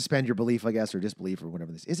got to suspend your belief, I guess, or disbelief or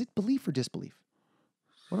whatever this is. Is it belief or disbelief?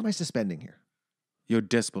 What am I suspending here? Your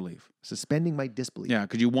disbelief. Suspending my disbelief. Yeah,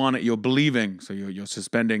 because you want it. You're believing, so you're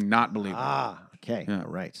suspending not believing. Ah, okay. Yeah.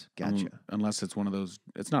 All right. Gotcha. Unless it's one of those.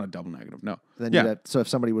 It's not a double negative. No. Then yeah. so if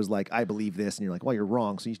somebody was like, I believe this, and you're like, well, you're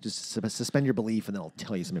wrong. So you just suspend your belief and then I'll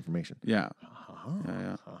tell you some information. Yeah. All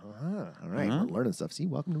right. We're learning stuff. See,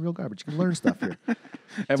 welcome to Real Garbage. You can learn stuff here.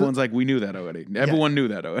 Everyone's like, we knew that already. Everyone knew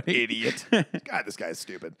that already. Idiot. God, this guy's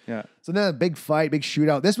stupid. Yeah. So then a big fight, big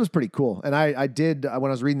shootout. This was pretty cool. And I did, when I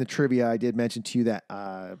was reading the trivia, I did mention to you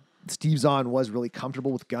that Steve Zahn was really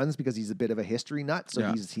comfortable with guns because he's a bit of a history nut. So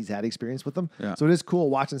Yeah. he's had experience with them. Yeah. So it is cool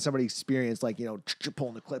watching somebody experience, like,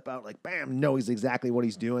 pulling the clip out, like, bam, knows exactly what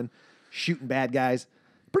he's doing, shooting bad guys.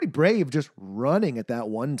 Pretty brave just running at that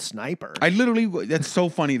one sniper. I literally, that's so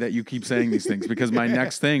funny that you keep saying these things because my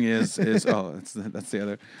next thing is that's the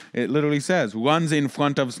other. It literally says runs in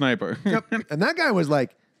front of sniper. Yep. And that guy was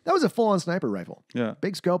like, that was a full-on sniper rifle. Yeah.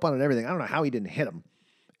 Big scope on it and everything. I don't know how he didn't hit him.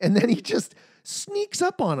 And then he just sneaks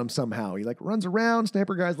up on him somehow. He like runs around.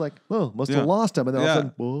 Sniper guy's like, oh, must have lost him. And then all of a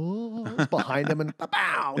sudden, whoa, it's behind him and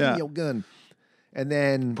pow, Yeah. gun. And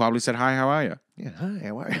then, Probably said, hi, how are you? yeah, hi,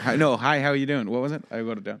 how are you? Hi, no, hi, how are you doing? What was it? I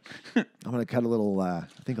wrote it down. I'm going to cut a little, I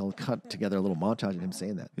think I'll cut together a little montage of him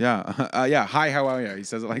saying that. Yeah, hi, how are you? He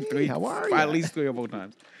says it like Hey, how are ya? at least 3 or 4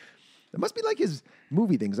 times. It must be like his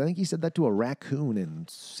movie things. I think he said that to a raccoon in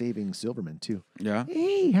Saving Silverman, too. Yeah.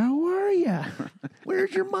 Hey, how are you?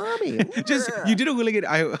 Where's your mommy? You did a really good.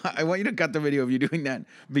 I want you to cut the video of you doing that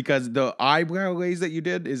because the eyebrow raise that you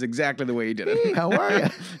did is exactly the way you did it. Hey, how are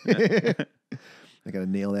you? I got to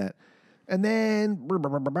nail that. And then,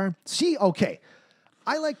 see, okay.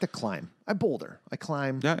 I like to climb. I boulder. I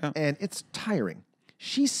climb. Yeah. And it's tiring.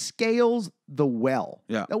 She scales the well.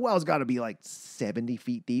 Yeah. The well's got to be like 70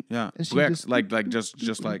 feet deep. Yeah. And she Bricks,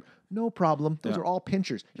 just like no problem. Those are all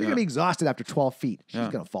pinchers. You're going to be exhausted after 12 feet. She's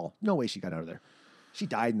going to fall. No way she got out of there. She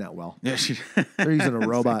died in that well. yeah, she. They're using a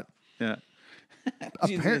robot. Yeah.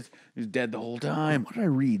 Apparent- She's dead the whole time. What did I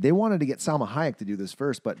read? They wanted to get Salma Hayek to do this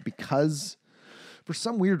first, but because for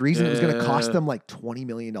some weird reason it was going to cost them like $20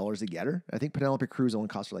 million to get her. I think Penelope Cruz only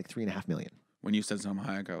cost her like $3.5 million. When you said Salma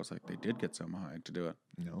Hayek, I was like, they did get Salma Hayek to do it.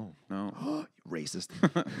 No. No. Racist.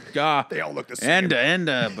 God. They all look the same.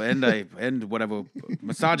 And whatever.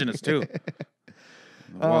 Misogynist too.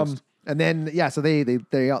 The worst. And then so they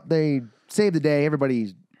save the day.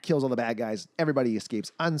 Everybody kills all the bad guys. Everybody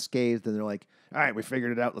escapes unscathed. And they're like, all right, we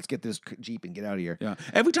figured it out. Let's get this Jeep and get out of here. Yeah.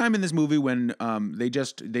 Every time in this movie when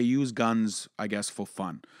they use guns, I guess, for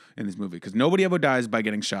fun in this movie because nobody ever dies by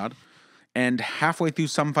getting shot. And halfway through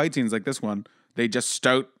some fight scenes like this one, they just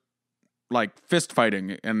start like fist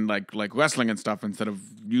fighting and like wrestling and stuff instead of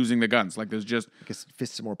using the guns. Like there's just I guess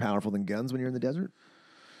fists are more powerful than guns when you're in the desert.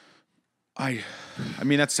 I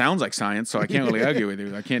mean that sounds like science, so I can't really argue with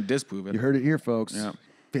you. I can't disprove it. You heard it here, folks. Yeah.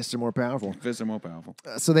 Fists are more powerful. Fists are more powerful.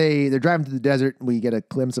 So they're driving through the desert. We get a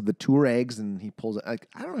glimpse of the tour eggs, and he pulls it. I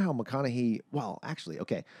don't know how McConaughy. Well, actually,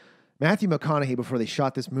 okay. Matthew McConaughy, before they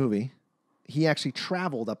shot this movie, he actually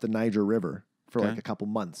traveled up the Niger River for like a couple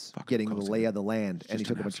months, getting the lay of the land, and he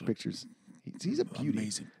took a bunch of absolute pictures. He's a beauty.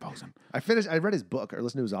 Amazing posing. I read his book or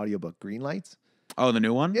listened to his audiobook, Green Lights. Oh, the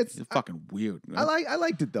new one? It's fucking weird. I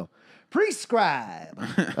liked it though. Prescribe.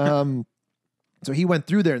 So he went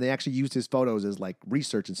through there and they actually used his photos as like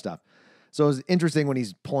research and stuff. So it was interesting when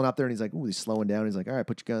he's pulling up there and he's like, ooh, he's slowing down. He's like, all right,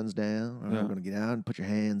 put your guns down. All right, we're going to get out and put your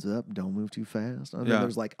hands up. Don't move too fast. And then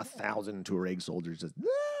there's like 1,000 Tuareg soldiers just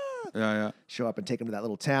show up and take him to that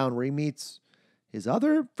little town where he meets his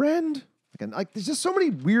other friend. Like there's just so many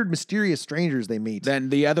weird, mysterious strangers they meet. Then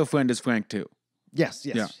the other friend is Frank too. Yes.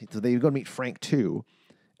 Yeah. So they go to meet Frank too.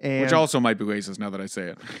 And Which also might be racist now that I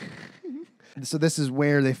say it. so this is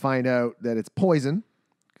where they find out that it's poison,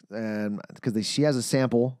 and because she has a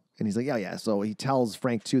sample, and he's like, yeah. So he tells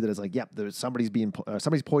Frank too that it's like, yep, there's somebody's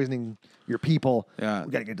poisoning your people. Yeah,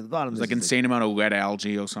 we gotta get to the bottom. It's of like this. insane amount of red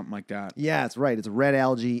algae or something like that. Yeah, it's right. It's red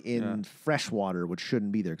algae in fresh water, which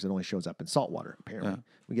shouldn't be there because it only shows up in salt water. Apparently,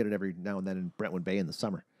 we get it every now and then in Brentwood Bay in the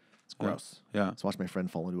summer. It's gross. Yeah. So I watched my friend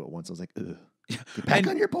fall into it once. I was like, ugh. Get back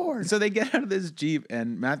on your board. So they get out of this Jeep,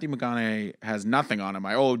 and Matthew McConaughy has nothing on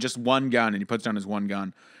him. Just one gun, and he puts down his one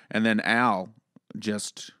gun. And then Al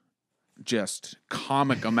just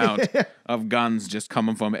comic amount of guns just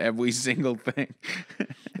coming from every single thing.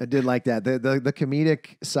 I did like that. The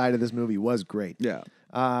comedic side of this movie was great. Yeah.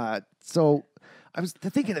 So I was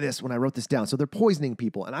thinking of this when I wrote this down. So they're poisoning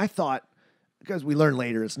people, and I thought, because we learn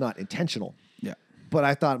later it's not intentional. Yeah. But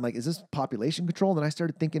I thought, I'm like, is this population control? And then I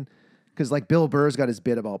started thinking, because like Bill Burr's got his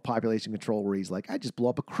bit about population control where he's like, I just blow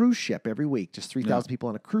up a cruise ship every week. Just 3,000 people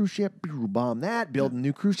on a cruise ship, bomb that, building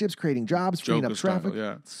new cruise ships, creating jobs, freeing up traffic.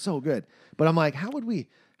 It's so good. But I'm like, how would you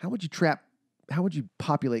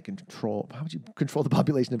populate control? How would you control the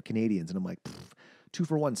population of Canadians? And I'm like,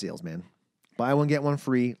 2-for-1 sales, man. Buy one, get one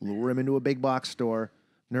free, lure them into a big box store,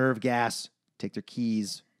 nerve gas, take their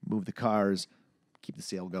keys, move the cars, keep the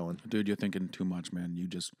sale going. Dude, you're thinking too much, man. You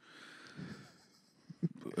just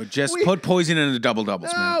put poison in the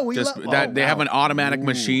double-doubles, man. They have an automatic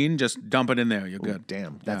machine. Just dump it in there. You're good.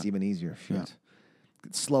 Damn, that's even easier. Shit. Yeah.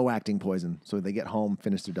 Slow-acting poison. So they get home,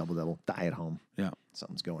 finish their double-double, die at home. Yeah.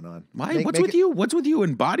 Something's going on. Why? What's with you? What's with you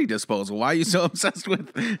in body disposal? Why are you so obsessed with?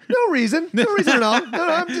 No reason. No reason at all. No,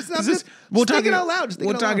 I'm just thinking out loud.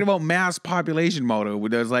 We're talking about mass population motor.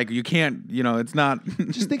 There's like, you can't, it's not.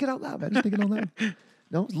 Just thinking out loud, man. Just thinking out loud.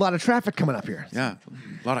 No, a lot of traffic coming up here. Yeah.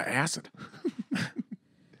 A lot of acid. I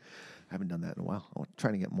haven't done that in a while. I'm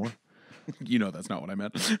trying to get more. That's not what I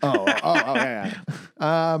meant. Yeah.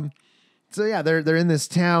 So yeah, they're in this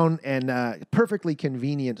town, and perfectly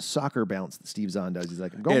convenient soccer bounce that Steve Zahn does. He's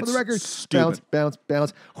like, I'm going for the record. Stupid. Bounce.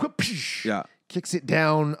 Yeah. Kicks it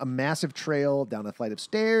down a massive trail, down a flight of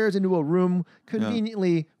stairs, into a room,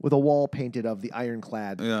 conveniently with a wall painted of the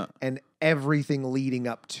ironclad, and everything leading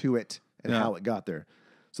up to it and how it got there.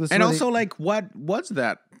 So this what was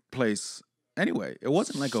that place? Anyway, it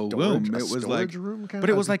wasn't like a room. It was like, but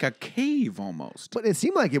it was like a cave almost. But it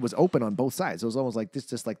seemed like it was open on both sides. It was almost like this,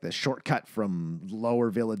 just like the shortcut from lower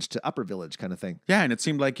village to upper village kind of thing. Yeah, and it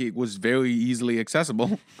seemed like it was very easily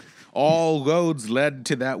accessible. All roads led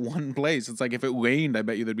to that one place. It's like if it rained, I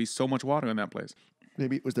bet you there'd be so much water in that place.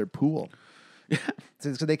 Maybe it was their pool. Yeah.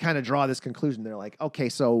 So they kind of draw this conclusion. They're like, okay,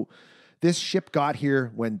 so this ship got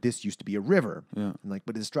here when this used to be a river. Yeah. And like,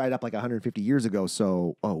 but it's dried up like 150 years ago.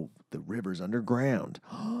 So, the river's underground.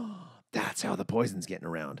 That's how the poison's getting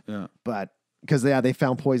around. Yeah. But because they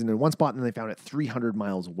found poison in one spot and then they found it 300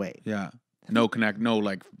 miles away. Yeah. No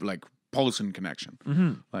pulsing connection.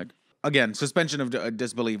 Mm-hmm. Like, again, suspension of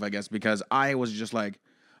disbelief, I guess, because I was just like,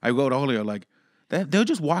 I wrote earlier, like, they're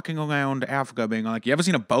just walking around Africa being like, you ever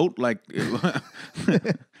seen a boat? Like, you know what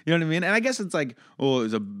I mean? And I guess it's like,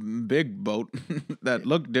 it's a big boat that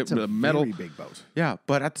looked metal. Very big boat. Yeah,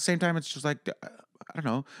 but at the same time, it's just like, I don't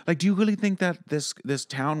know. Like, do you really think that this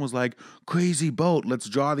town was like, crazy boat, let's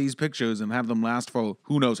draw these pictures and have them last for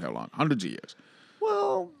who knows how long, hundreds of years?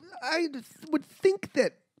 Well, I would think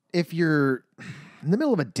that if you're in the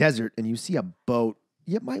middle of a desert and you see a boat,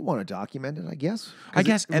 you might want to document it, I guess.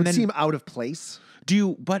 It would seem out of place.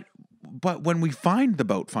 But when we find the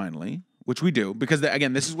boat finally, which we do, because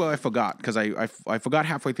again, this is what I forgot, because I forgot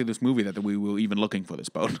halfway through this movie that we were even looking for this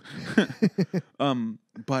boat.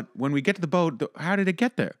 But when we get to the boat, how did it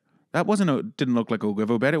get there? That didn't look like a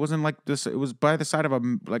riverbed. It wasn't like this. It was by the side of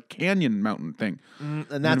a canyon mountain thing.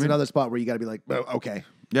 And that's another spot where you got to be like, okay.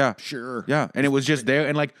 Yeah. Sure. Yeah. And it was just there.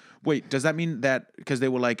 And like, wait, does that mean that, because they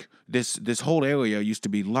were like, this whole area used to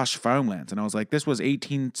be lush farmlands. And I was like, this was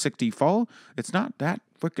 1864? It's not that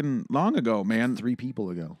freaking long ago, man. 3 people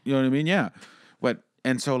ago. You know what I mean? Yeah. But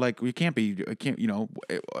And so, like, we can't be, you know,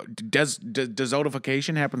 does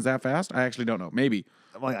desertification happens that fast? I actually don't know. Maybe.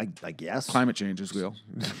 Well, I guess. Climate change is real.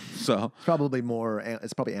 So. It's probably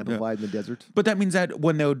amplified in the desert. But that means that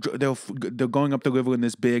when they're going up the river in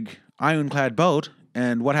this big ironclad boat,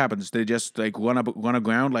 and what happens? They just like run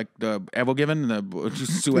aground like the Ever Given, the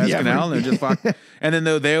Suez Canal, and they're just fucked. And then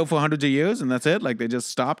they're there for hundreds of years, and that's it. Like they just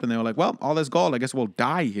stopped, and they were like, "Well, all this gold, I guess we'll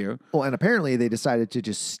die here." Well, and apparently they decided to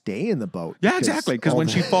just stay in the boat. Yeah, exactly. Because when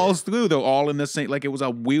she falls through, they're all in the same. Like it was a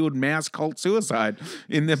weird mass cult suicide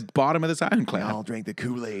in the bottom of this ironclad. They all drank the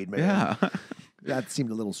Kool-Aid, man. Yeah, that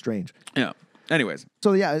seemed a little strange. Yeah. Anyways.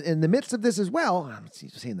 So, yeah, in the midst of this as well, I'm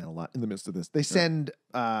saying that a lot, in the midst of this, they send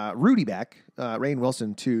Rudy back, Rainn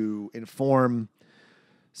Wilson, to inform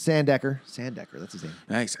Sandecker, that's his name.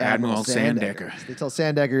 Nice, Admiral Sandecker. They tell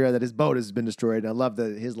Sandecker that his boat has been destroyed. And I love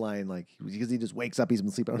his line, like, because he just wakes up, he's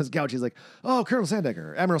been sleeping on his couch. He's like, "Oh, Colonel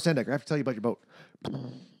Sandecker, Admiral Sandecker, I have to tell you about your boat."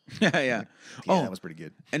 Yeah. That was pretty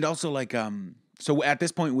good. And also, like, so at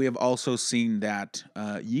this point, we have also seen that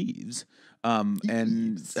Yves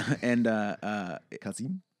and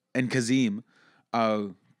Kazim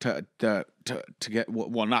to get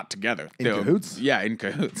not together in cahoots. Yeah, in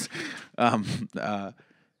cahoots. It'd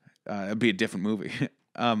be a different movie.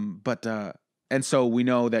 And so we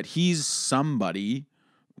know that he's somebody.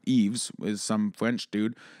 Yves is some French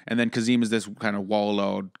dude, and then Kazim is this kind of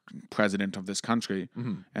warlord president of this country,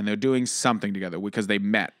 and they're doing something together because they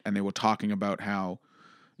met and they were talking about how,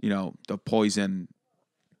 you know, the poison.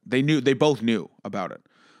 They both knew about it,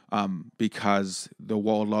 because the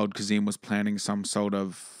warlord Kazim was planning some sort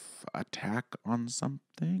of attack on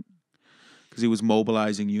something, because he was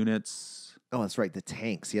mobilizing units. Oh, that's right, the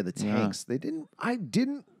tanks. Yeah, the tanks. Yeah. I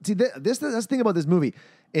didn't see that's the thing about this movie.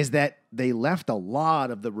 Is that they left a lot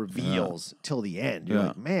of the reveals till the end. You're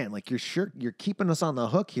like, man, like you're keeping us on the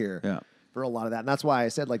hook here for a lot of that. And that's why I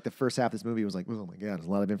said like the first half of this movie was like, oh my God, there's a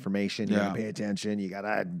lot of information. You gotta pay attention. You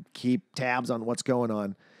gotta keep tabs on what's going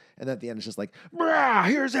on. And at the end, it's just like, brah,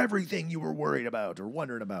 here's everything you were worried about or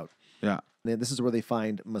wondering about. Yeah. And this is where they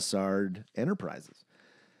find Massard Enterprises.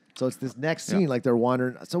 So it's this next scene, like they're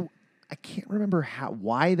wandering. So I can't remember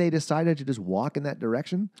why they decided to just walk in that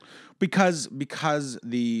direction. Because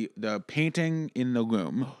the painting in the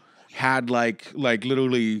room had like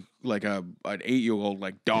literally like an 8-year-old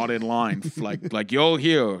like dotted line like you're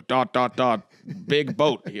here ... big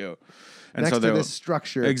boat here. And next so to this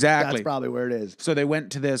structure. Exactly. That's probably where it is. So they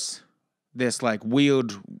went to this like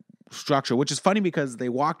weird structure, which is funny because they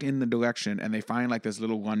walked in the direction and they find like this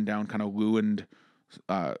little rundown kind of ruined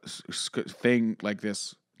thing like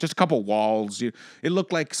this. Just a couple walls. It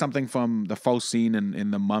looked like something from the first scene in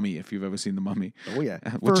The Mummy, if you've ever seen The Mummy. Oh, yeah.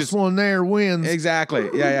 First one there wins. Exactly.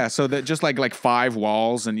 Yeah. So that just like 5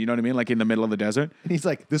 walls and you know what I mean? Like in the middle of the desert. And he's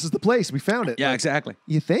like, this is the place. We found it. Yeah, like, exactly.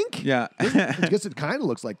 You think? Yeah. I guess it kind of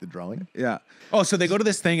looks like the drawing. Yeah. Oh, so they go to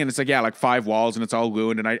this thing and it's like, like 5 walls and it's all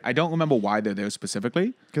ruined. And I don't remember why they're there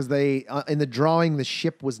specifically. Because they, in the drawing, the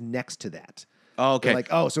ship was next to that. Oh, okay. They're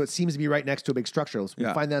like, so it seems to be right next to a big structure. We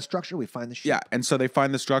find that structure, we find the ship. Yeah, and so they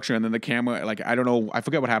find the structure, and then the camera, like, I don't know, I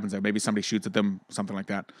forget what happens there. Maybe somebody shoots at them, something like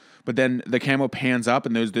that. But then the camera pans up,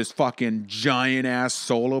 and there's this fucking giant-ass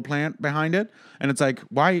solar plant behind it. And it's like,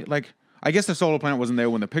 why, like, I guess the solar plant wasn't there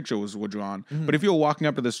when the picture were drawn. Mm-hmm. But if you were walking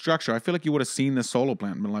up to the structure, I feel like you would have seen the solar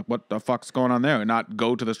plant and been like, what the fuck's going on there? And not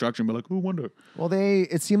go to the structure and be like, oh, wonder. Well,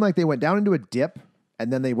 it seemed like they went down into a dip.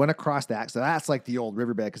 And then they went across that. So that's like the old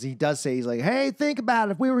riverbed. Because he does say, he's like, hey, think about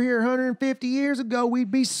it. If we were here 150 years ago, we'd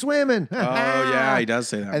be swimming. Oh, yeah, he does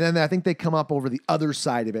say that. And then I think they come up over the other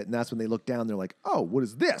side of it. And that's when they look down. They're like, oh, what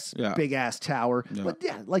is this? Yeah. Big ass tower. Yeah. But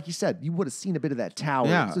yeah, like you said, you would have seen a bit of that tower.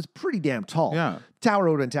 Yeah. So it's pretty damn tall. Yeah. Tower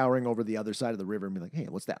would have been towering over the other side of the river and be like, hey,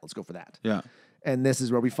 what's that? Let's go for that. Yeah. And this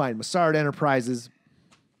is where we find Massard Enterprises.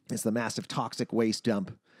 It's the massive toxic waste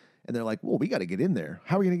dump. And they're like, well, we got to get in there.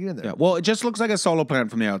 How are we going to get in there? Yeah. Well, it just looks like a solar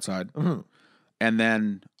plant from the outside. Mm-hmm. And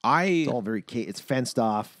then it's all it's fenced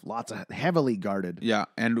off, lots of heavily guarded. Yeah.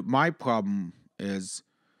 And my problem is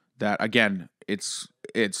that, again,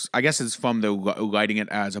 I guess it's from the writing it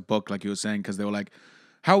as a book, like you were saying, because they were like,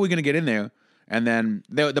 how are we going to get in there? And then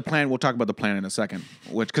the plan, we'll talk about the plan in a second,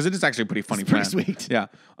 because it is actually a pretty funny plan. Pretty sweet. Yeah.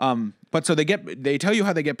 But so they tell you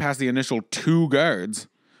how they get past the initial 2 guards.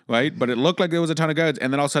 Right? But it looked like there was a ton of guards.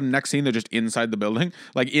 And then all of a sudden, next scene, they're just inside the building.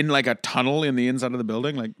 Like in like a tunnel in the inside of the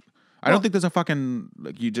building. Like, I don't think there's a fucking,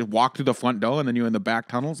 like you just walk through the front door and then you're in the back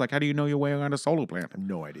tunnels. Like, how do you know your way around a solar plant? I have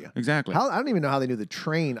no idea. Exactly. I don't even know how they knew the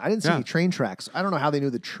train. I didn't see any train tracks. I don't know how they knew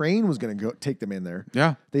the train was going to take them in there.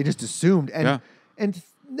 Yeah. They just assumed. And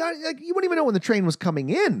not, like, you wouldn't even know when the train was coming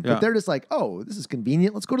in. Yeah. But they're just like, oh, this is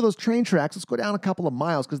convenient. Let's go to those train tracks. Let's go down a couple of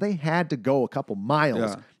miles because they had to go a couple miles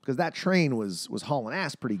Yeah. because that train was hauling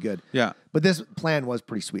ass pretty good. Yeah. But this plan was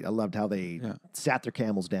pretty sweet. I loved how they sat their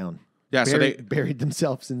camels down. Yeah, so they buried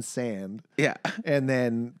themselves in sand. Yeah. And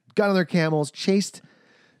then got on their camels, chased,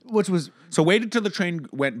 which was So waited till the train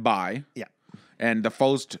went by. yeah. And the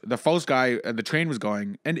first guy, the train was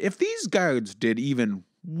going. And if these guards did even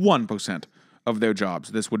 1% of their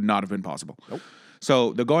jobs, this would not have been possible. Nope.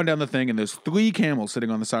 So they're going down the thing, and there's 3 camels sitting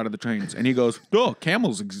on the side of the trains. And he goes, "Oh,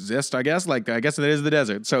 camels exist, I guess. Like, I guess it is the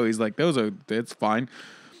desert." So he's like, it's fine.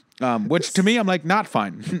 Which to me, I'm like, not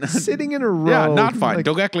fine. Sitting in a row. Yeah, not fine. like,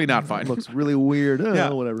 Directly not fine. looks really weird.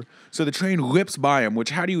 Whatever. So the train rips by him, which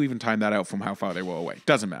how do you even time that out from how far they were away?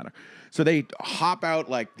 Doesn't matter. So they hop out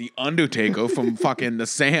like the Undertaker from fucking the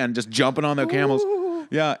sand, just jumping on their camels.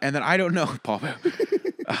 Yeah, and then I don't know, Paul.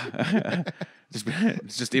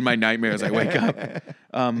 It's just in my nightmares. I wake up.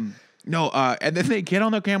 And then they get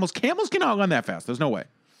on their camels. Camels cannot run that fast. There's no way.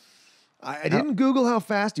 I didn't Google how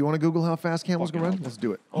fast. Do you want to Google how fast camels can run? Let's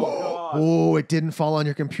do it. Oh, it didn't fall on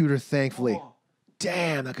your computer, thankfully.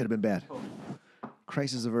 Damn, that could have been bad.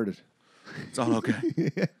 Crisis averted. It's all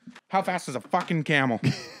okay. How fast is a fucking camel?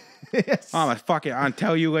 Yes. I'll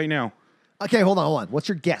tell you right now. Okay, hold on. What's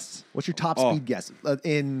your guess? What's your top speed guess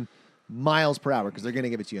in miles per hour? Because they're going to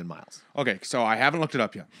give it to you in miles. Okay, so I haven't looked it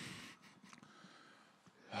up yet.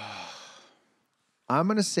 I'm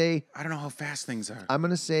going to say... I don't know how fast things are. I'm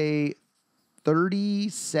going to say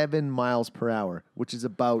 37 miles per hour, which is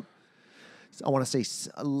about, I want to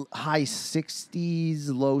say high 60s,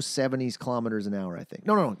 low 70s kilometers an hour, I think.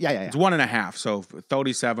 No. Yeah. It's 1.5, so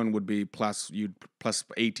 37 would be plus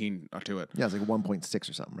 18 to it. Yeah, it's like 1.6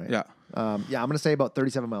 or something, right? Yeah. I'm going to say about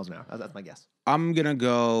 37 miles an hour. That's my guess. I'm going to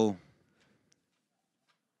go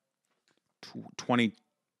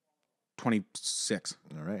 26.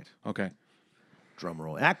 All right. Okay. Drum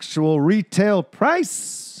roll. Actual retail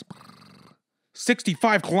price.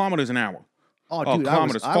 65 kilometers an hour. Oh, dude,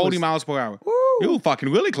 kilometers. 40 miles per hour. Woo. You were fucking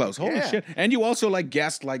really close. Holy Yeah. shit. And you also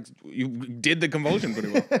guessed you did the conversion pretty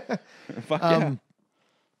well. Fuck yeah.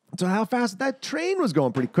 So how fast that train was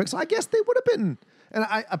going pretty quick. So I guess they would have been, and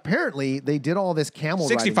apparently they did all this camel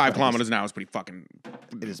riding 65 practice. kilometers an hour is pretty fucking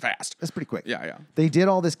fast. That's pretty quick. Yeah. They did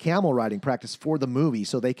all this camel riding practice for the movie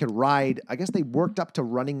so they could ride. I guess they worked up to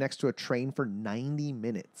running next to a train for 90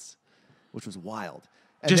 minutes, which was wild.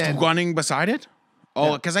 And Just then- running beside it?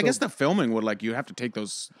 Oh, Yeah, because I guess the filming would you have to take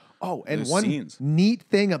those. Oh, and those one scenes. neat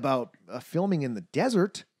thing about filming in the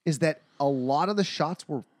desert is that a lot of the shots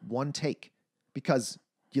were one take because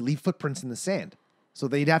you leave footprints in the sand. So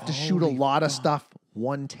they'd have to shoot a lot of stuff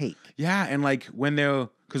one take. Yeah, and when they're,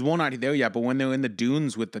 because we're not there yet, but when they're in the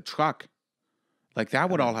dunes with the truck, that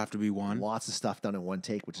would all have to be one. Lots of stuff done in one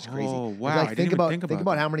take, which is crazy. Oh, wow. Like, I didn't think even about think about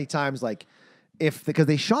about that. how many times because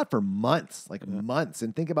they shot for months, months,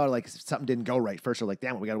 and think about if something didn't go right first, they're like,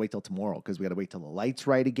 damn, we got to wait till tomorrow because we got to wait till the light's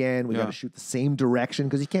right again. We got to shoot the same direction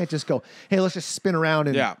because you can't just go, hey, let's just spin around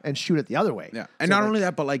and shoot it the other way. Yeah, and not only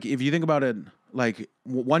that, but if you think about it,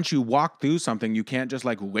 once you walk through something, you can't just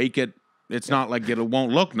rake it. It's not it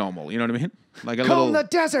won't look normal. You know what I mean? Like a Comb the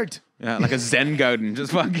desert. Yeah, like a Zen garden,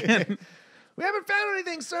 just fucking. We haven't found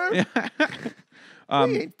anything, sir.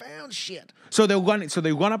 We ain't found shit. So they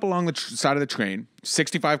run up along the side of the train,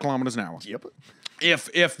 65 kilometers an hour. Yep.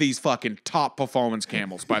 If these fucking top performance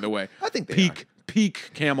camels, by the way, I think they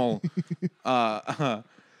peak camel. They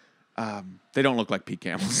don't look like peak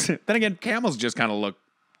camels. Then again, camels just kind of look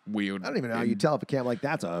weird. I don't even know how you tell if a camel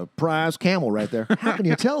that's a prize camel right there. How can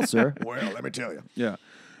you tell, sir? Well, let me tell you. Yeah.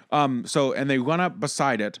 And they run up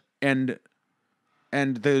beside it, and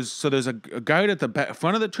there's a guide at the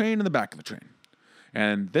front of the train and the back of the train.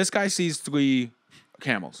 And this guy sees 3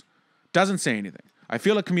 camels. Doesn't say anything. I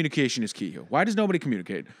feel like communication is key here. Why does nobody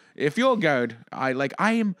communicate? If you're a guard, I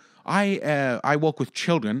work with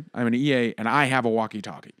children. I'm an EA, and I have a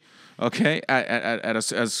walkie-talkie. Okay, at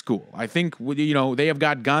a school. I think they have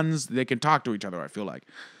got guns. They can talk to each other. I feel like,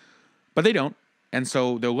 but they don't. And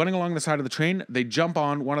so they're running along the side of the train. They jump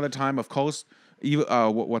on one at a time. Of course, Eva.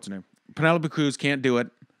 What's her name? Penelope Cruz can't do it.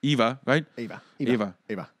 Eva, right? Eva. Eva.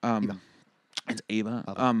 It's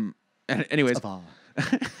Ava. Anyways.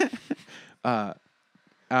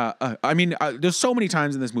 There's so many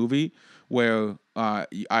times in this movie where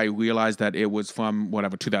I realized that it was from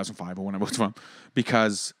 2005 or whenever it's from,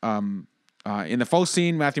 because in the first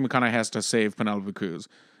scene, Matthew McConaughy has to save Penelope Cruz.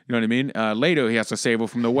 You know what I mean? Later, he has to save her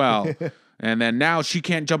from the well. And then now she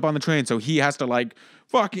can't jump on the train, so he has to like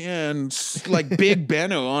fucking like Big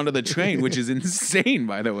Benno onto the train, which is insane,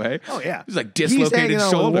 by the way. Oh yeah, he's like he's dislocated hanging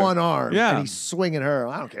out shoulder. with one arm, Yeah. and he's swinging her.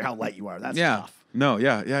 I don't care how light you are. That's Yeah. tough. No.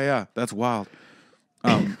 Yeah. That's wild.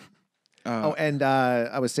 And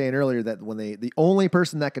I was saying earlier that when the only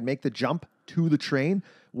person that could make the jump to the train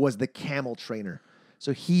was the camel trainer.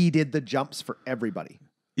 So he did the jumps for everybody.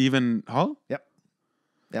 Even Hull? Yep.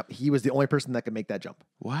 He was the only person that could make that jump.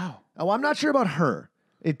 Wow. Oh, I'm not sure about her.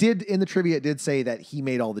 It did in the trivia. It did say that he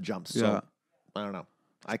made all the jumps. So Yeah. I don't know.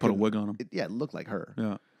 I Put a couldn't- wig on him. It looked like her.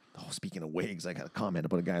 Yeah. Oh, speaking of wigs, I got a comment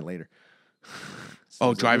about a guy later.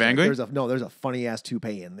 Oh, Drive Angry? There's a funny ass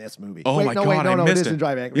toupee in this movie. Oh my God, no, I it missed isn't it.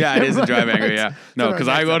 Drive Angry. Yeah, it is in Drive Angry. Right. Yeah, It's no, in our because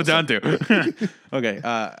I next wrote it down episode. too. Okay,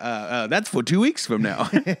 that's for 2 weeks from now.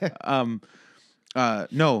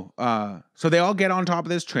 So they all get on top of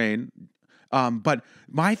this train. But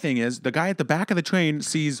my thing is, the guy at the back of the train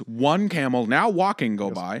sees one camel now walking go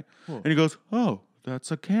by, and he goes, "Oh,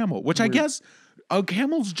 that's a camel." Which I guess are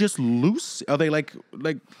camels just loose? Are they like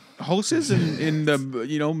horses in the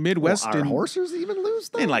Midwest? Are horses even loose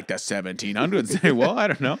though? In like the 1700s. Well, I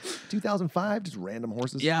don't know. 2005, just random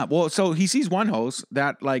horses. Yeah, well, so he sees one horse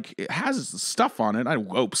that like it has stuff on it,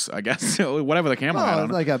 ropes, I guess, whatever the camel had Oh, on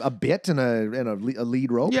it. like a bit and a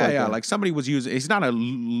lead rope. Yeah, a- like somebody was using. It's not a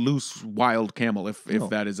loose wild camel, if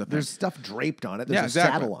that is a thing. There's stuff draped on it. There's Yeah, a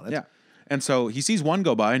exactly. saddle on it. Yeah, and so he sees one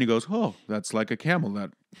go by and he goes, "Oh, that's like a camel.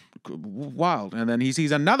 That wild." And then he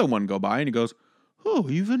sees another one go by and he goes, "Oh,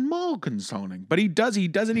 even more concerning." But he doesn't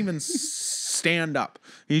even stand up.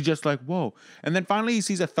 He's just like, "Whoa." And then finally he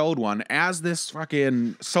sees a third one as this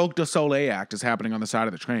fucking Cirque du Soleil act is happening on the side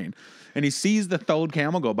of the train. And he sees the third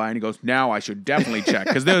camel go by and he goes, "Now I should definitely check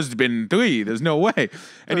because there's been 3. There's no way."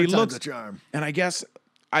 And he Third time's looks, the charm. and I guess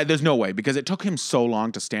there's no way because it took him so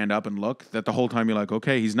long to stand up and look that the whole time you're like,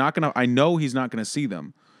 okay, I know he's not gonna see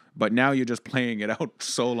them, but now you're just playing it out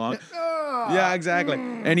so long. Yeah, exactly.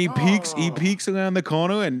 And he peeks around the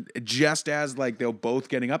corner, and just as like they're both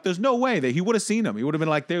getting up, there's no way that he would have seen them. He would have been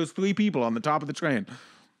like, "There's 3 people on the top of the train,"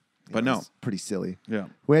 but no. It's pretty silly. Yeah,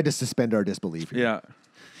 We had to suspend our disbelief. Here. yeah.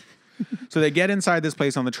 So they get inside this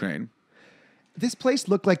place on the train. This place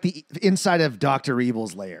looked like the inside of Dr.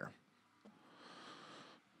 Evil's lair.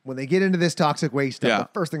 When they get into this toxic waste stuff, Yeah. the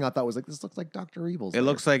first thing I thought was like, this looks like Dr. Evil's It lair.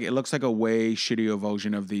 looks like a way shittier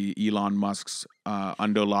version of the Elon Musk's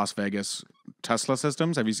under Las Vegas Tesla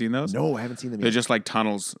systems. Have you seen those? No, I haven't seen them They're yet. just like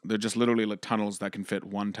tunnels. They're just literally like tunnels that can fit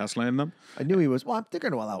one Tesla in them. I knew he was. Well, they're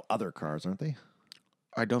going to allow other cars, aren't they?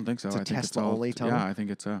 I don't think so. It's a I think Tesla all, only tunnel? Yeah, I think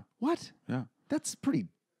it's What? yeah. That's pretty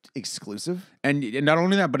exclusive. And not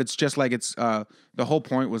only that, but it's just like it's the whole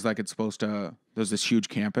point was like it's supposed to. There's this huge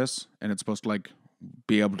campus, and it's supposed to like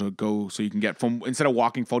be able to go so you can get from instead of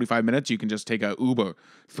walking 45 minutes, you can just take a Uber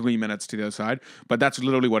 3 minutes to the other side. But that's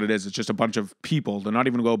literally what it is. It's just a bunch of people. They're not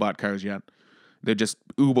even robot cars yet. They're just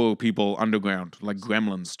Uber people underground, like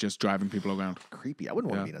gremlins, just driving people around. Creepy. I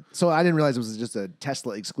wouldn't want to be in it. So I didn't realize it was just a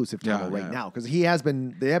Tesla exclusive tunnel Yeah, yeah. now because they have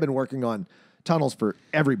been working on tunnels for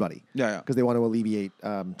everybody. Yeah, yeah. Because they want to alleviate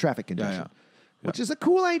traffic congestion. yeah. Which is a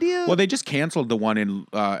cool idea. Well, they just canceled the one in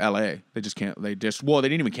L.A. They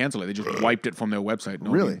didn't even cancel it. They just wiped it from their website.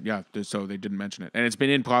 Really? Yeah. So they didn't mention it, and it's been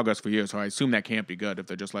in progress for years. So I assume that can't be good if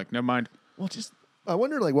they're just like, never mind. Well, I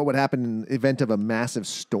wonder like what would happen in the event of a massive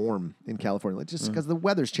storm in California, like, just because the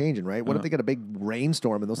weather's changing, right? What if they get a big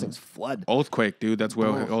rainstorm and those things flood? Earthquake, dude. That's where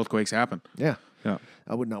earthquakes happen. Yeah. Yeah.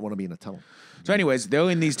 I would not want to be in a tunnel. So, anyways, they're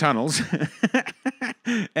in these tunnels,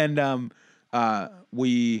 and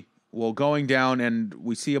we're going down, and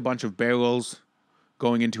we see a bunch of barrels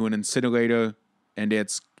going into an incinerator, and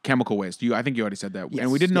it's chemical waste. I think you already said that, Yes,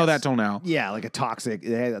 and we didn't know yes. that till now. Yeah, like a toxic.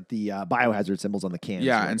 They had the biohazard symbols on the cans.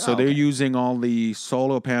 Yeah, You're like, and so oh, they're okay. using all the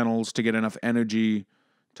solar panels to get enough energy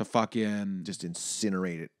to fucking just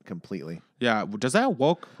incinerate it completely. yeah. Does that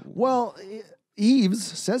work? Well, Eves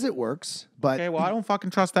says it works, but Okay, well I don't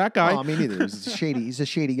fucking trust that guy. oh, me neither. He's shady. He's a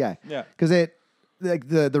shady guy. Yeah. because like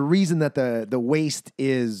the reason that the waste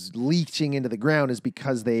is leaching into the ground is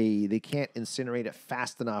because they can't incinerate it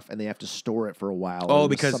fast enough and they have to store it for a while. Oh, or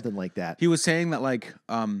because something like that. He was saying that like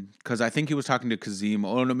because I think he was talking to Kazim.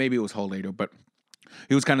 Oh no, maybe it was Hull later, but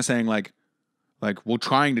he was kind of saying like we're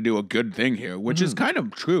trying to do a good thing here, which is kind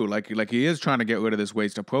of true. Like he is trying to get rid of this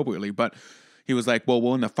waste appropriately, but he was like, well,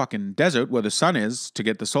 we're in the fucking desert where the sun is to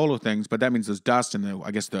get the solar things, but that means there's dust and I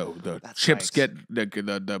guess the chips right.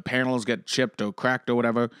 get the panels get chipped or cracked or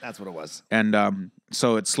whatever. That's what it was. And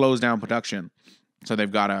so it slows down production. So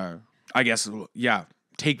they've got to, I guess,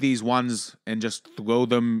 take these ones and just throw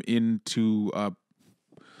them into A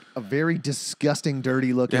very disgusting,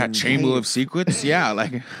 dirty looking Chamber cave. of Secrets. Yeah,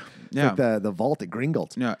 like Yeah. Like the vault at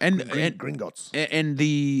Gringotts. Yeah, and Gringotts. and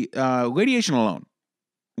the radiation alone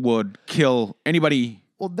would kill anybody.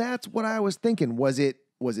 Well, that's what I was thinking. Was it?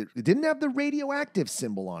 It didn't have the radioactive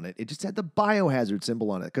symbol on it. It just had the biohazard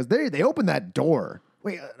symbol on it because they opened that door.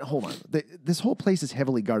 Wait, hold on. This whole place is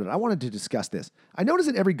heavily guarded. I wanted to discuss this. I noticed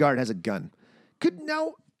that every guard has a gun.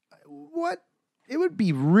 What? It would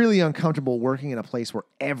be really uncomfortable working in a place where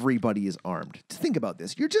everybody is armed. Think about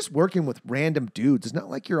this. You're just working with random dudes. It's not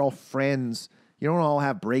like you're all friends. You don't all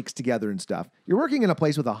have breaks together and stuff. You're working in a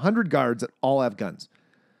place with 100 guards that all have guns.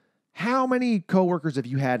 How many coworkers have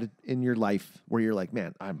you had in your life where you're like,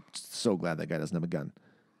 man, I'm so glad that guy doesn't have a gun?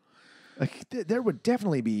 Like, there would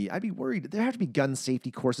definitely be, I'd be worried. There have to be gun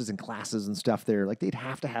safety courses and classes and stuff there. Like, they'd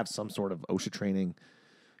have to have some sort of OSHA training.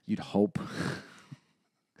 You'd hope.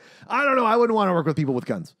 I don't know. I wouldn't want to work with people with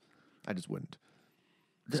guns. I just wouldn't.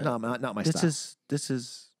 It's not my style. This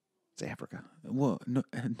is It's Africa. well,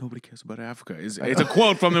 nobody cares about Africa. It's a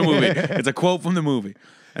quote from the movie. It's a quote from the movie,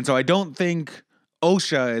 and so I don't think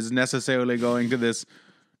OSHA is necessarily going to this.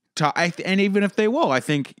 And even if they will, I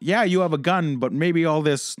think, yeah, you have a gun, but maybe all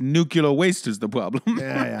this nuclear waste is the problem.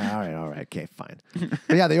 Yeah. All right. Okay, fine.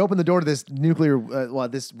 But yeah, they opened the door to this nuclear,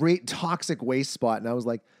 toxic waste spot, and I was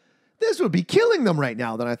like, this would be killing them right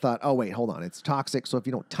now. Then I thought, oh, wait, hold on. It's toxic, so if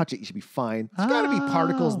you don't touch it, you should be fine. There's got to be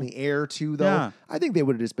particles in the air, too, though. Yeah. I think they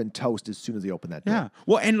would have just been toast as soon as they opened that door. Yeah.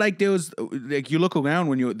 Well, and like there was, like you look around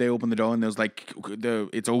when they open the door and there's like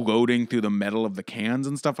it's eroding through the metal of the cans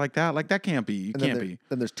and stuff like that. Like that can't be. You can't be.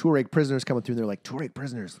 Then there's Tuareg prisoners coming through, and they're like, Tuareg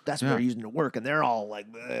prisoners, that's what they're using to work. And they're all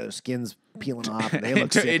like, their skin's peeling off, and they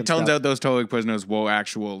look sick. It turns out those Tuareg prisoners were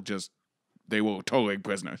they were Tuareg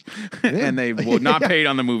prisoners, and they were not paid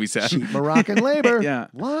on the movie set. Cheap Moroccan labor. Yeah.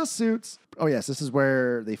 Lawsuits. Oh, yes. This is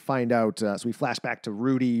where they find out. So we flash back to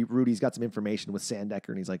Rudy. Rudy's got some information with Sandecker,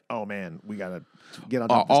 and he's like, oh, man, we got to get on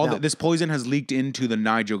top of this now. This poison has leaked into the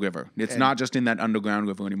Niger River. It's not just in that underground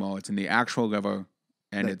river anymore. It's in the actual river,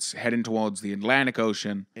 and it's heading towards the Atlantic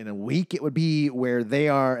Ocean. In a week, it would be where they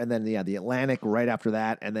are, and then, the Atlantic right after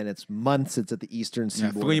that, and then it's months, it's at the eastern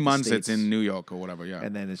seaboard. Yeah, 3 months, it's in New York or whatever, yeah.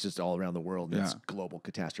 And then it's just all around the world. It's global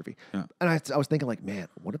catastrophe. Yeah. And I was thinking, like, man,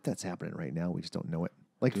 what if that's happening right now? We just don't know it.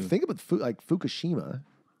 Like, think about Fukushima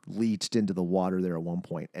leached into the water there at one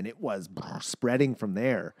point, and it was spreading from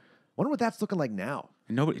there. Wonder what that's looking like now.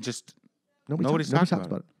 And nobody talks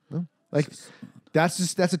about it. No. Like,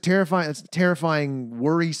 that's a terrifying,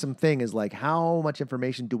 worrisome thing. Is like, how much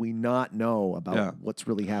information do we not know about what's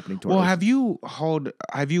really happening to us? Well, have you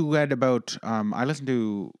read about? I listened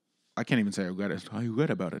to. I can't even say I read it. I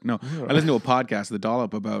read about it. No, I listened to a podcast, The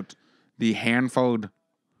Dollop, about the Hanford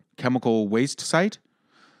chemical waste site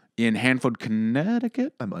in Hanford,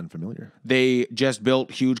 Connecticut. I'm unfamiliar. They just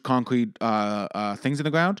built huge concrete things in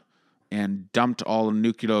the ground and dumped all the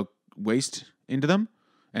nuclear waste into them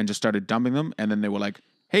and just started dumping them. And then they were like,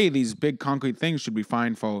 hey, these big concrete things should be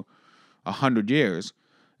fine for 100 years.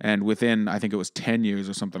 And within, I think it was 10 years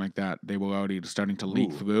or something like that, they were already starting to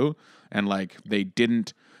leak through. And like they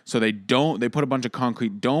didn't, so they put a bunch of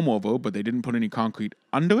concrete dome over, but they didn't put any concrete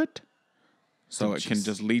under it. So it can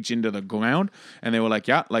just leach into the ground. And they were like,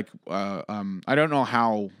 yeah, like, I don't know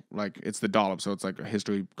how, like, it's The Dollop, so it's like a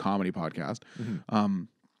history comedy podcast.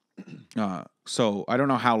 Mm-hmm. So I don't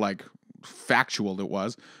know how, like, factual it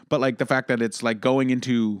was, but, like, the fact that it's, like, going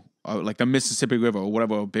into, like, the Mississippi River or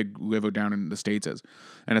whatever a big river down in the States is.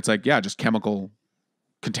 And it's like, yeah, just chemical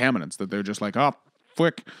contaminants that they're just like, oh,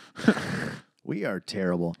 frick. We are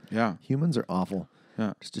terrible. Yeah. Humans are awful.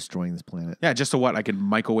 Yeah. Just destroying this planet. Yeah, just so what? I can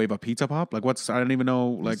microwave a pizza pop? Like, I don't even know.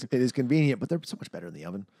 Like, it is convenient, but they're so much better in the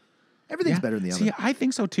oven. Everything's better in the oven. See, I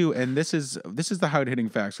think so too. And this is the hard-hitting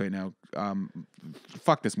facts right now.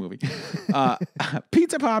 Fuck this movie.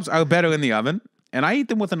 Pizza pops are better in the oven, and I eat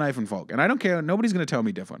them with a knife and fork. And I don't care. Nobody's going to tell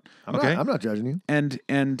me different. I'm not judging you. And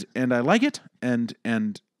I like it. And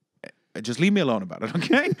just leave me alone about it,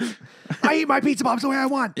 okay? I eat my pizza pops the way I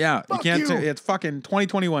want. Yeah, Fuck you can't. you. It's fucking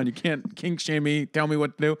 2021. You can't kink shame me. Tell me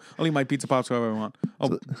what to do. I'll eat my pizza pops however I want.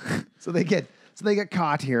 Oh, So they get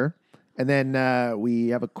caught here, and then we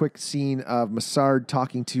have a quick scene of Massard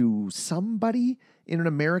talking to somebody in an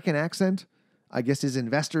American accent. I guess his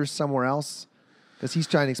investors somewhere else, because he's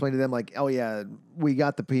trying to explain to them like, oh yeah, we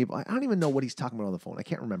got the people. I don't even know what he's talking about on the phone. I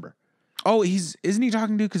can't remember. oh, isn't he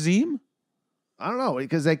talking to Kazim? I don't know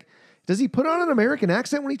because like. Does he put on an American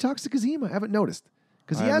accent when he talks to Kazim? I haven't noticed.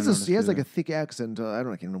 Because he has like a thick accent. I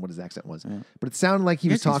can't remember what his accent was. Yeah. But it sounded like he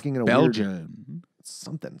was talking in a Belgian. weird...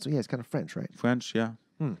 something. So yeah, it's kind of French, right? French, yeah.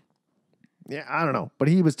 Yeah, I don't know. But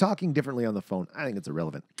he was talking differently on the phone. I think it's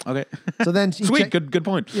irrelevant. Okay. So then Sweet. Good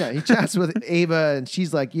point. Yeah, he chats with Ava, and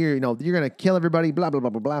she's like, you're going to kill everybody, blah, blah, blah,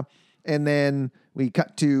 blah, blah. And then we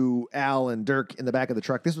cut to Al and Dirk in the back of the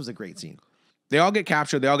truck. This was a great scene. They all get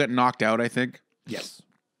captured. They all get knocked out, I think. Yes.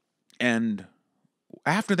 And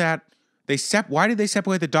after that, why did they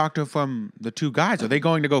separate the doctor from the two guys? Are they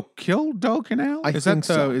going to go kill Doak and Al? I think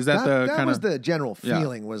so. Is that the kind of... That was the general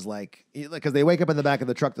feeling was like, because they wake up in the back of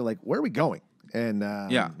the truck, they're like, where are we going? And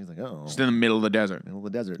he's like, oh. Just in the middle of the desert. Middle of the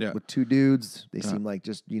desert. Yeah. With two dudes. They seem like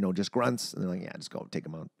just grunts. And they're like, yeah, just go take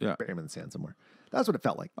them out. Yeah. Bury them in the sand somewhere. That's what it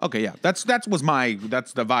felt like. Okay, yeah. That's the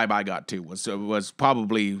vibe I got too, was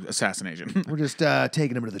probably assassination. We're just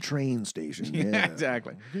taking them to the train station. Yeah,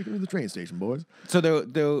 exactly. Taking them to the train station, boys. So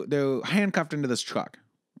they're handcuffed into this truck.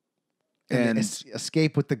 And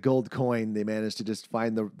escape with the gold coin. They managed to just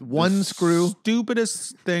find the one screw.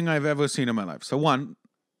 Stupidest thing I've ever seen in my life. So one,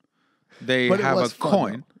 they have a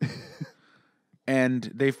coin.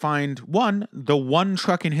 And they find the one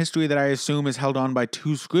truck in history that I assume is held on by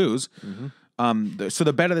two screws. Mm-hmm. So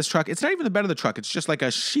the bed of this truck, it's not even the bed of the truck. It's just like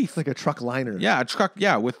a sheath. Like a truck liner. Yeah, a truck,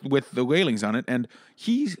 with the railings on it. And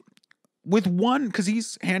he's with one, because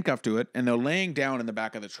he's handcuffed to it, and they're laying down in the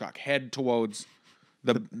back of the truck, head towards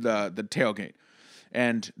the tailgate.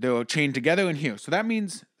 And they're chained together in here. So that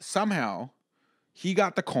means somehow he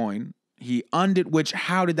got the coin, he undid,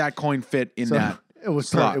 how did that coin fit in that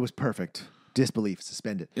slot? It was perfect. Disbelief,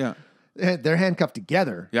 suspended. Yeah. They're handcuffed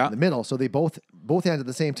together in the middle, so they both hands at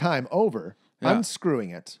the same time over,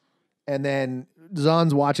 unscrewing it. And then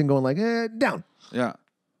Zahn's watching, going like, down. Yeah.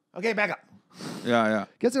 Okay, back up. Yeah.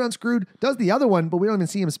 Gets it unscrewed, does the other one, but we don't even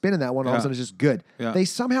see him spinning that one. All of a sudden, it's just good. Yeah. They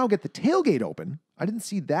somehow get the tailgate open. I didn't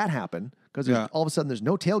see that happen because all of a sudden there's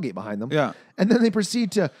no tailgate behind them. Yeah. And then they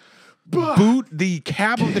proceed to boot the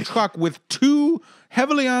cab of the truck with two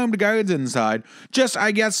heavily armed guards inside. Just,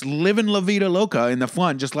 I guess, living La Vida Loca in the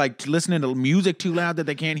front, just like listening to music too loud that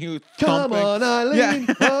they can't hear thumping. Come on, Eileen.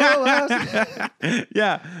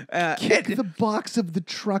 Yeah. Kick the box of the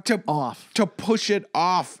truck off. To push it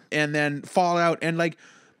off and then fall out. And like,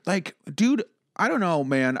 dude, I don't know,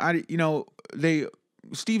 man.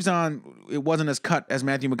 Steve Zahn, it wasn't as cut as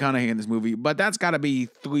Matthew McConaughy in this movie, but that's got to be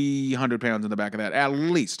 300 pounds in the back of that, at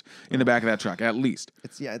least, in the back of that truck, at least.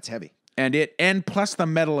 It's heavy. And plus the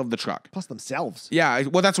metal of the truck. Plus themselves. Yeah,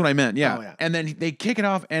 well, that's what I meant, yeah. Oh, yeah. And then they kick it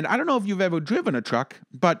off, and I don't know if you've ever driven a truck,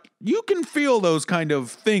 but you can feel those kind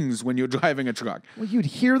of things when you're driving a truck. Well, you'd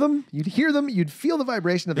hear them, you'd feel the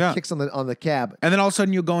vibration of the kicks on the cab. And then all of a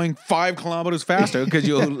sudden you're going 5 kilometers faster because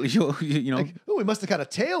you know. Like, oh, we must have got a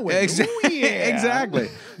tailwind. Exactly. Ooh, yeah. Exactly.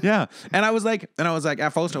 Yeah. And I was like, at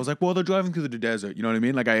first I was like, well, they're driving through the desert. You know what I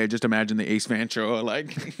mean? Like I just imagined the Ace Ventura,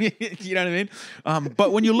 like, you know what I mean?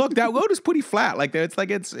 But when you look, that road is pretty flat. Like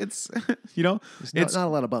it's you know, it's not a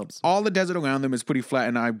lot of bumps. All the desert around them is pretty flat,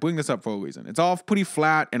 and I bring this up for a reason. It's all pretty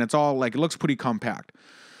flat, and it's all like, it looks pretty compact.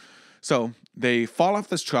 So they fall off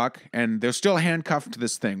this truck, and they're still handcuffed to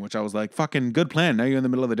this thing, which I was like, fucking good plan. Now you're in the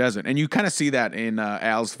middle of the desert. And you kind of see that in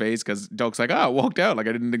Al's face, because Doak's like, oh, it walked out. Like,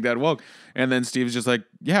 I didn't think that woke. And then Steve's just like,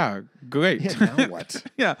 yeah, great. Yeah, now what?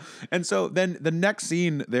 Yeah. And so then the next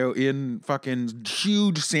scene, they're in fucking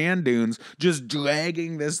huge sand dunes, just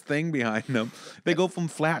dragging this thing behind them. They go from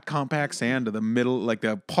flat, compact sand to the middle, like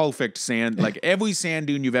the perfect sand, like every sand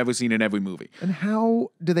dune you've ever seen in every movie. And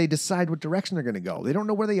how do they decide what direction they're going to go? They don't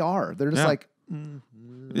know where they are. They're just like,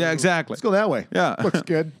 yeah, exactly. Let's go that way. Yeah. Looks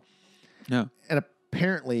good. Yeah. And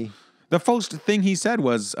apparently, the first thing he said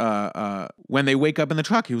was when they wake up in the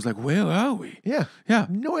truck, he was like, where are we? Yeah. Yeah.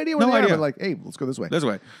 No idea where they are. But like, hey, let's go this way. This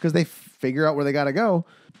way. Because they figure out where they got to go.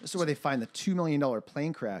 This is where they find the $2 million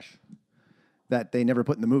plane crash that they never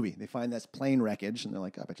put in the movie. They find this plane wreckage, and they're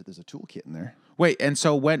like, I bet you there's a toolkit in there. Wait, and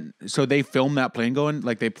so they filmed that plane going?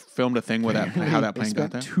 Like they filmed a thing with how that plane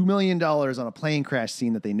got there? $2 million on a plane crash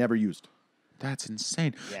scene that they never used. That's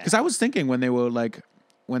insane. Because I was thinking when they were like,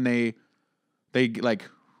 when they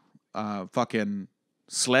fucking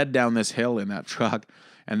sled down this hill in that truck,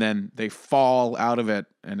 and then they fall out of it,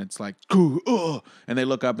 and it's like, and they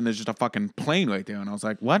look up, and there's just a fucking plane right there, and I was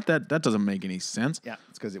like, what? That doesn't make any sense. Yeah,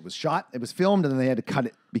 it's because it was shot, it was filmed, and then they had to cut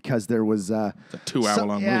it because there was it's a 2-hour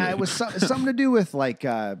long movie. Yeah, it was something to do with like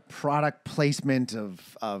product placement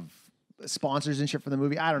of sponsors and shit for the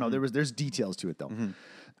movie. I don't know. There's details to it though. Mm-hmm.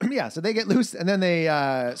 Yeah, so they get loose, and then they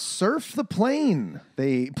surf the plane.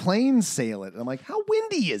 They plane sail it. And I'm like, how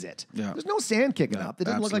windy is it? Yeah. There's no sand kicking up. It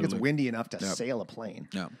doesn't look like it's windy enough to sail a plane.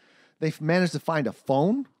 Yeah. They've managed to find a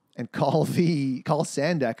phone and call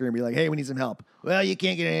Sandecker and be like, hey, we need some help. well, you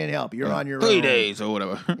can't get any help. You're on your own. 3 days or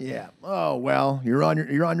whatever. Yeah. Oh, well, you're on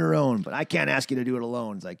your own, but I can't ask you to do it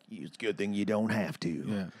alone. It's like, it's a good thing you don't have to.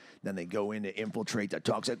 Yeah. Then they go in to infiltrate the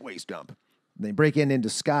toxic waste dump. They break in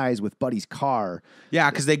disguise with Buddy's car.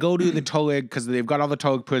 Yeah, because they go to the Tolig because they've got all the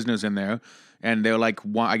Tolig prisoners in there, and they're like,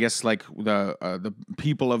 I guess like the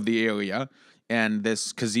people of the area, and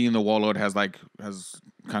this Kazim the warlord has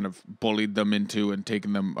kind of bullied them into and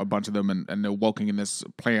taken them, a bunch of them, and they're working in this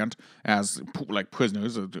plant as like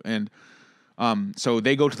prisoners, and so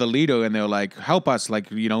they go to the leader and they're like, help us, like,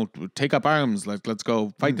 take up arms, like, let's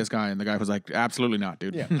go fight this guy, and the guy was like, absolutely not,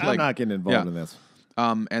 dude. Yeah, like, I'm not getting involved in this.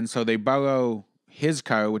 And so they borrow his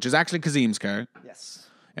car, which is actually Kazim's car. Yes.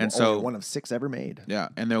 And Only so one of 6 ever made. yeah,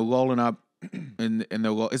 and they're rolling up, and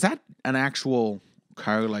they're is that an actual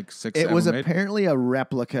car like 6 It ever was made? apparently a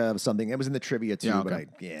replica of something. It was in the trivia too, Yeah, but okay.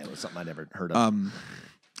 it was something I never heard of.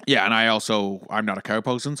 Yeah, and I'm not a car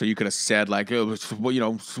person, so you could have said like it was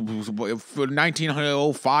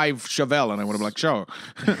 1905 Chevelle, and I would have been like, sure.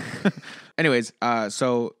 Anyways,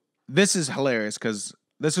 so this is hilarious because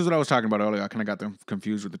this is what I was talking about earlier. I kind of got them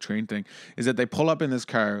confused with the train thing. Is that they pull up in this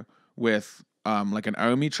car with like an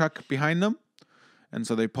army truck behind them. And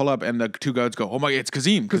so they pull up, and the 2 guards go, "Oh my, it's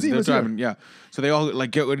Kazim!" Because they're driving. Yeah. So they all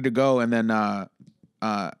like get ready to go, and then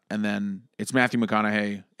it's Matthew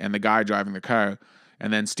McConaughy and the guy driving the car,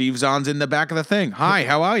 and then Steve Zahn's in the back of the thing. Hi,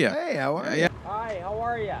 how are you? Hey, how are you? Yeah. Hi, how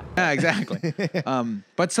are you? Yeah, exactly.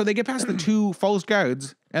 But so they get past the 2 false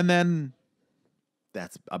guards, and then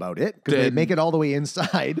That's about it. Because they make it all the way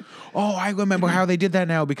inside. oh, I remember how they did that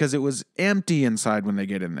now because it was empty inside when they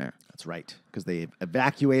get in there. That's right. Because they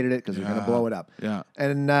evacuated it because they're going to blow it up. Yeah.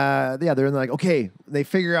 And they're like, okay, they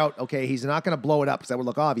figure out, okay, he's not going to blow it up because that would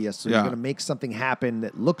look obvious. So he's Yeah. going to make something happen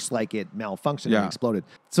that looks like it malfunctioned Yeah. and exploded.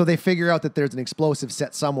 So they figure out that there's an explosive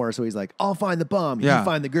set somewhere. So he's like, I'll find the bomb. Yeah. You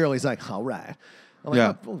find the girl. He's like, all right. I'm like,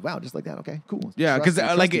 Yeah. oh, wow, just like that. Okay, cool. Yeah, because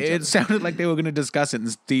Trust like each it other. sounded like they were going to discuss it,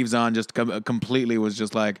 and Steve Zahn just completely was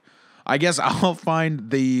just like, I guess I'll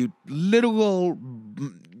find the literal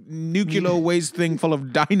nuclear waste thing full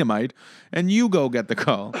of dynamite, and you go get the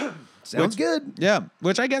call. Sounds good. Yeah,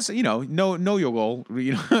 which I guess know your role.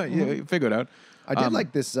 You figure it out. I did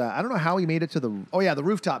like this. I don't know how he made it to the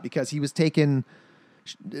rooftop because he was taken.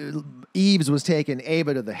 Eves was taking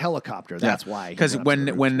Ava to the helicopter. That's why. he Because went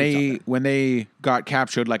up to the when they got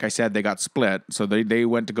captured, like I said, they got split. So they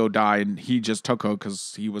went to go die, and he just took her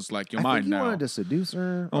because he was like, "You're I mine think he now." wanted to seduce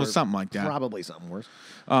her. Oh, or something like that. Probably something worse.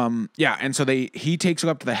 Yeah, and so he takes her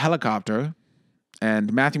up to the helicopter,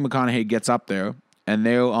 and Matthew McConaughey gets up there, and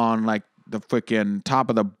they're on like the freaking top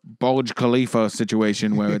of the Burj Khalifa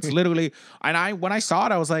situation where it's literally. And when I saw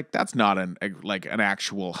it, I was like, "That's not an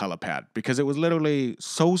actual helipad," because it was literally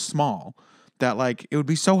so small that like it would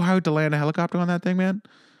be so hard to land a helicopter on that thing, man.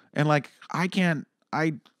 And like I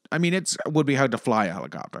mean, it would be hard to fly a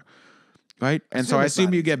helicopter, right? And so I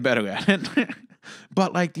assume you get better at it.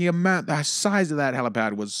 But like the size of that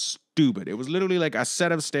helipad was stupid. It was literally like a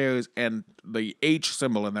set of stairs and the H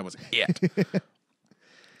symbol, and that was it.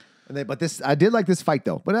 I did like this fight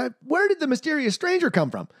though. But where did the mysterious stranger come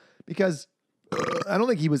from? Because I don't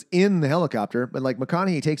think he was in the helicopter. But like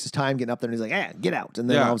McConaughey takes his time getting up there, and he's like, get out. And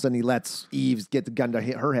then Yeah. all of a sudden he lets Eves get the gun to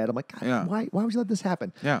hit her head. I'm like, God, Yeah. why would you let this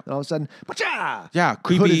happen? Yeah. And all of a sudden, Bacha! Yeah,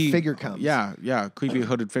 creepy hooded figure comes. Yeah, creepy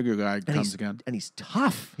hooded figure guy And comes he's, again. and he's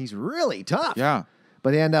tough. He's really tough. Yeah.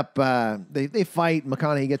 But they end up, they fight.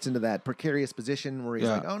 McConaughey gets into that precarious position where he's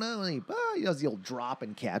Yeah. like, oh no, and he does the old drop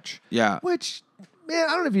and catch. Yeah. Which, man,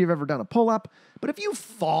 I don't know if you've ever done a pull-up, but if you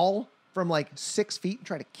fall from like 6 feet and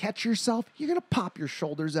try to catch yourself, you're going to pop your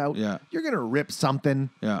shoulders out. Yeah. You're going to rip something.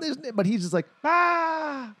 Yeah. But he's just like,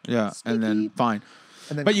 ah. Yeah, and then Spooky. fine.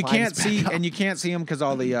 And then But you climbs can't back see, up. and you can't see him because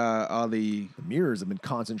all the The mirrors have been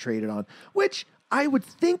concentrated on, which I would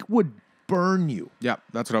think would burn you. yeah,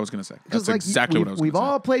 that's what I was gonna say. 'Cause, That's exactly what I was We've gonna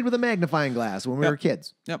all played with a magnifying glass when we were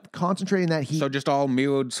kids. Yep. Concentrating that heat. say. So just all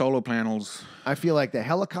mirrored solar panels. I feel like the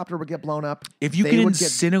helicopter would get blown up. If you They can would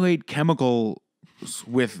get incinerate chemicals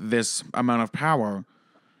with this amount of power,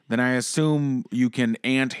 then I assume you can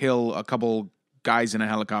anthill a couple guys in a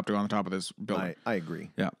helicopter on the top of this building. I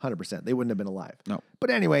agree. Yeah. 100%. They wouldn't have been alive. No.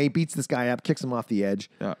 But anyway, he beats this guy up, kicks him off the edge.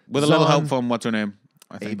 Yeah, with a little Zahn- help from what's her name?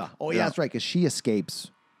 I think. Ava. Oh, yeah, that's right, because she escapes.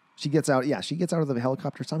 She gets out. Yeah, she gets out of the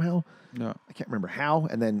helicopter somehow. Yeah. I can't remember how.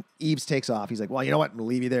 And then Eves takes off. He's like, well, you know what? I'm going to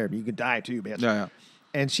leave you there. You can die too, bitch. Yeah, yeah.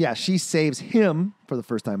 And she saves him for the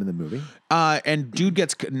first time in the movie. And dude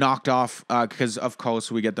gets knocked off because, of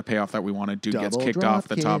course, we get the payoff that we wanted. Dude gets Double kicked drop off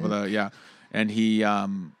the top of kick. the and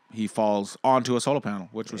he falls onto a solar panel,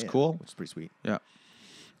 which was cool. Which is pretty sweet. Yeah.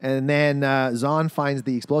 And then Zahn finds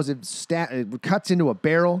the explosive, cuts into a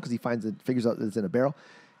barrel because he figures out that it's in a barrel,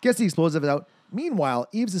 gets the explosive out. Meanwhile,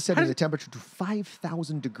 Eves is setting the temperature to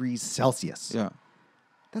 5,000 degrees Celsius. Yeah.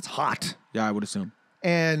 That's hot. Yeah, I would assume.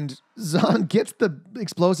 And Zahn gets the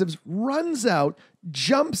explosives, runs out,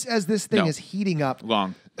 jumps as this thing is heating up.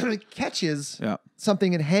 Long. Catches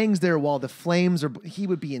something and hangs there while the flames are. He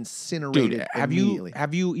would be incinerated. Dude,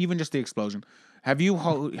 have you even just the explosion? Have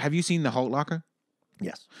you seen the Holt Locker?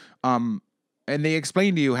 Yes. And they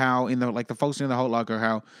explain to you how in the folks in the Holt Locker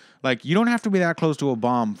how you don't have to be that close to a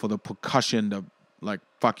bomb for the percussion to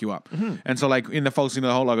fuck you up. Mm-hmm. And so in the folks in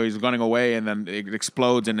the Holt Locker, he's running away and then it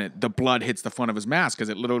explodes and the blood hits the front of his mask because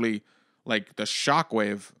it literally the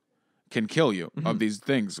shockwave can kill you of these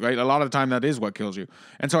things, right? A lot of the time that is what kills you.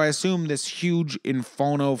 And so I assume this huge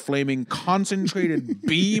inferno flaming concentrated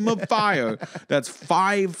beam of fire that's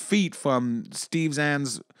 5 feet from Steve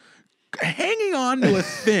Zahn's hanging on to a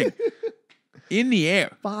thing in the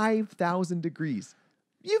air. 5,000 degrees.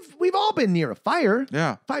 We've all been near a fire.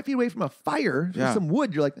 Yeah. 5 feet away from a fire, some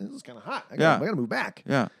wood, you're like, this is kind of hot. I gotta move back.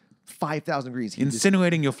 Yeah. 5,000 degrees.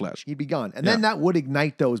 Incinerating your flesh. He'd be gone. And then that would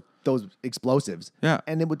ignite those explosives. Yeah.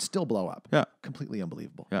 And it would still blow up. Yeah. Completely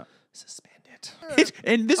unbelievable. Yeah. Suspend it.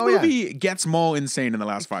 And this movie gets more insane in the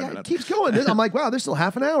last 5 minutes. It keeps going. I'm like, wow, there's still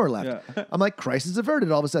half an hour left. Yeah. I'm like, crisis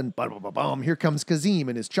averted. All of a sudden, boom, here comes Kazim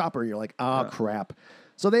and his chopper. You're like, crap.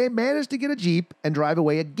 So they managed to get a Jeep and drive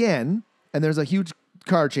away again. And there's a huge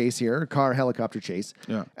car chase here, helicopter chase.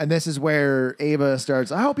 Yeah. And this is where Ava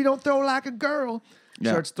starts, I hope you don't throw like a girl.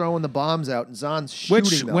 Starts throwing the bombs out, and Zahn's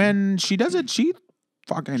shooting them. When she does it, she's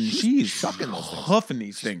chucking those things. huffing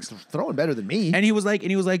these things. Throwing better than me. And he was like,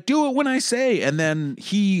 do it when I say. And then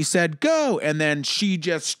he said, go. And then she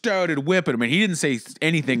just started whipping him. And he didn't say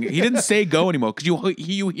anything. He didn't say go anymore because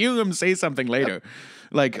you hear him say something later.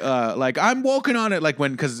 Like I'm walking on it,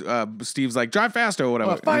 because Steve's like, drive faster or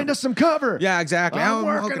whatever. Find us some cover. Yeah, exactly. I'm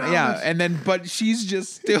working on this. And then, but she's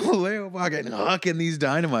just still there fucking hucking these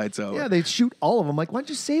dynamites over. Yeah, they shoot all of them. Like, why don't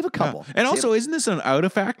you save a couple? And also, isn't this an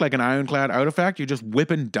artifact, like an ironclad artifact? You're just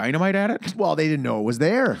whipping dynamite at it? Well, they didn't know it was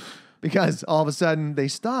there because all of a sudden they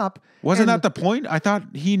stop. Wasn't that the point? I thought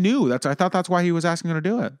he knew. I thought that's why he was asking her to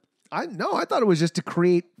do it. I thought it was just to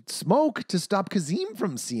create smoke to stop Kazim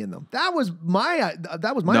from seeing them. That was my No,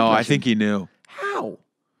 impression. I think he knew. How?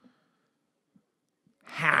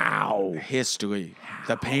 History.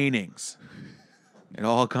 The paintings. It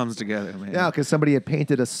all comes together, man. Yeah, because somebody had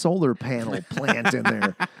painted a solar panel plant in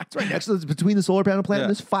there. That's right. Next to between the solar panel plant and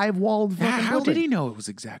this 5-walled fucking How building. did he know it was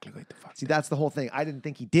exactly like the fuck? See, that's the whole thing. I didn't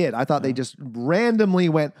think he did. I thought they just randomly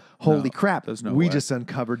went, holy crap. there's no we way. just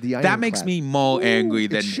uncovered the iron. That makes me more angry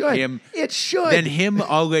than him. It should. Than him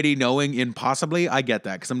already knowing impossibly. I get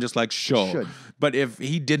that because I'm just like, sure. Should. But if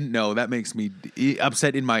he didn't know, that makes me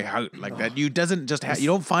upset in my heart. Like that, you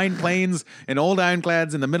don't find planes and old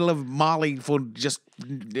ironclads in the middle of Mali for just.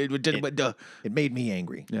 It made me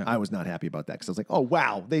angry. Yeah. I was not happy about that because I was like, oh,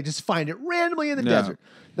 wow. They just find it randomly in the desert.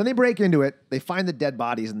 Then they break into it. They find the dead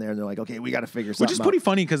bodies in there, and they're like, okay, we got to figure something out. Which is pretty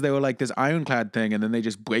funny because they were like this ironclad thing, and then they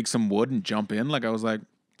just break some wood and jump in. Like I was like,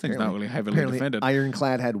 thing's not really heavily defended.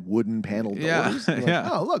 Ironclad had wooden panel doors. Yeah. Like, Yeah.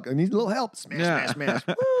 oh, look, I need a little help. Smash, smash,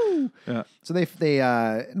 smash. Woo! Yeah. So they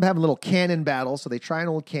have a little cannon battle. So they try an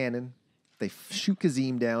old cannon. They shoot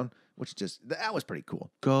Kazim down, which that was pretty cool.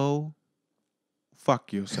 Go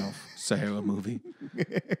fuck yourself, Sahara movie.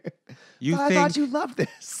 I thought you loved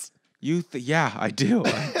this. Yeah, I do.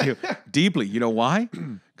 I do. Deeply. You know why?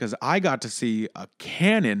 Because I got to see a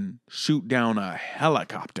cannon shoot down a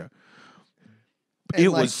helicopter. And it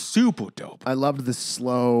was super dope. I loved the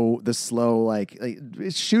slow, like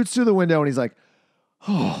it shoots through the window and he's like,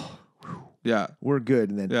 oh, Yeah. we're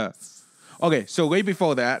good. And then Yeah. Okay, so way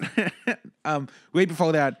before that,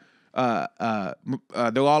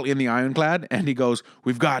 they're all in the ironclad, and he goes,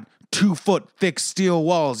 "We've got 2-foot thick steel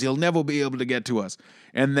walls. You'll never be able to get to us."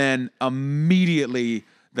 And then immediately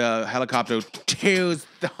the helicopter tears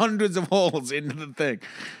hundreds of holes into the thing.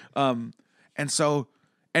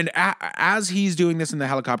 As he's doing this in the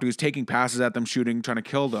helicopter, he's taking passes at them, shooting, trying to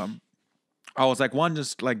kill them. I was like, one,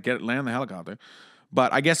 just like land the helicopter.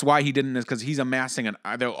 But I guess why he didn't is because he's amassing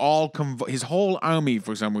they're all, his whole army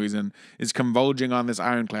for some reason is converging on this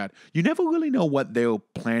ironclad. You never really know what they're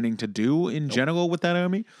planning to do in general with that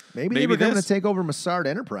army. Maybe they were going to take over Massard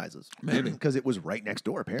Enterprises. Maybe. Because it was right next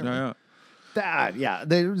door, apparently. Yeah.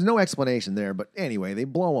 There's no explanation there. But anyway, they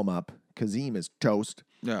blow him up. Kazim is toast.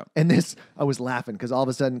 Yeah. And this, I was laughing because all of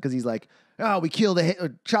a sudden, because he's like, oh, we kill the head,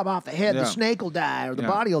 or chop off the head, Yeah. the snake will die, or the Yeah.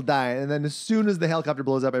 body will die. And then as soon as the helicopter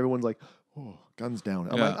blows up, everyone's like, oh, guns down.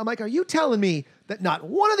 Yeah. I'm like, are you telling me that not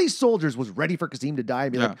one of these soldiers was ready for Kasim to die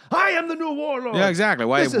and be Yeah. like, I am the new warlord? Yeah, exactly.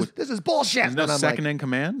 Why This is bullshit. There's no And I'm second like, in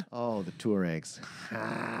command? oh, the Tuaregs.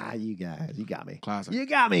 You guys, you got me. Classic. You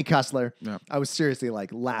got me, Cussler. Yeah. I was seriously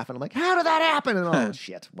like laughing. I'm like, how did that happen? And oh,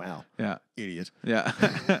 shit. Wow. Yeah. Idiot. Yeah.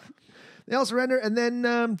 They all surrender, and then,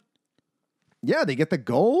 they get the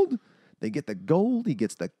gold. They get the gold. He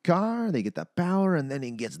gets the car. They get the power, and then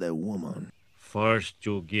he gets the woman. First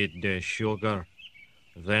you get the sugar,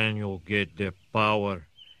 then you get the power,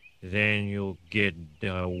 then you get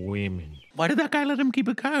the women. Why did that guy let him keep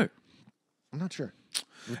a car? I'm not sure.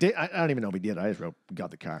 I don't even know if he did. I just wrote,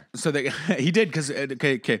 got the car. So he did because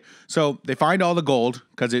okay. So they find all the gold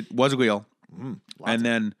because it was real, and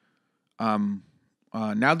then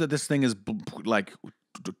now that this thing is like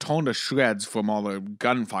torn to shreds from all the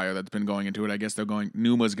gunfire that's been going into it, I guess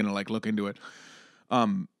Numa's gonna like look into it,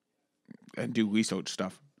 and do research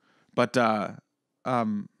stuff. But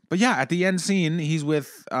yeah, at the end scene, he's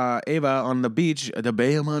with Ava on the beach, the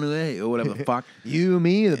Bay of Monterey or whatever the fuck. You,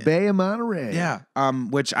 me, the Bay of Monterey. Yeah,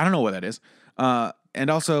 which I don't know what that is. And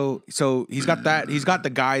also, so he's got that. He's got the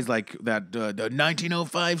guys like that, the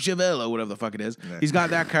 1905 Chevelle or whatever the fuck it is. He's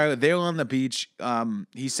got that car. They're on the beach.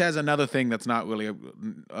 He says another thing that's not really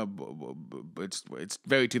it's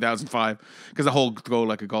very 2005 because the whole throw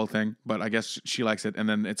like a gold thing. But I guess she likes it. And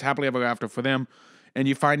then it's happily ever after for them. And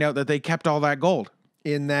you find out that they kept all that gold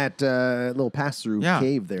In that little pass-through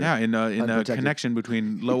cave there. Yeah, in a Unprotected. connection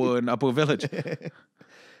between Lower and Upper Village.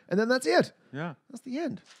 And then that's it. Yeah, That's the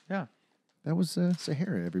end. yeah. That was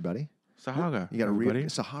Sahara, everybody. Sahara. You got a everybody. real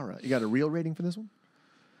Sahara. You got a real rating for this one?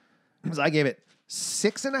 Because I gave it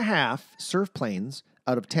 6.5 surf planes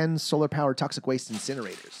out of 10 solar powered toxic waste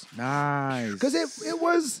incinerators. Nice. Because it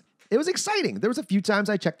was exciting. There was a few times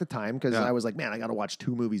I checked the time because Yeah. I was like, man, I got to watch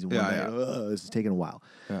 2 movies in one Yeah, day. yeah. Ugh, this is taking a while.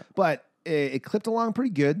 Yeah. But it clipped along pretty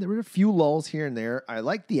good. There were a few lulls here and there. I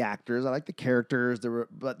liked the actors. I liked the characters.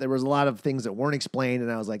 But there was a lot of things that weren't explained,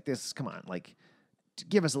 and I was like, come on, like,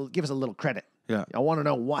 give us a little credit. Yeah. I want to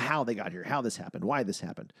know how they got here, how this happened, why this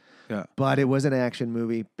happened. Yeah. But it was an action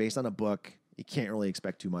movie based on a book. You can't really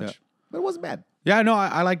expect too much. Yeah. But it wasn't bad. Yeah, no,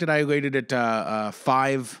 I liked it. I rated it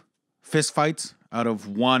 5 fist fights out of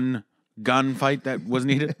 1 gun fight that was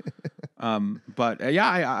needed. But yeah,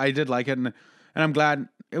 I did like it, and I'm glad.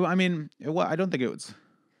 I don't think it was.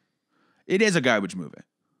 It is a garbage movie,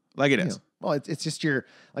 like it is. Yeah. Well, it's just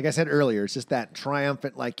like I said earlier, it's just that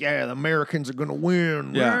triumphant, like, yeah, the Americans are going to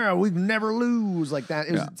win. Yeah. We never lose. Like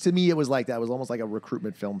that. To me, it was like that. It was almost like a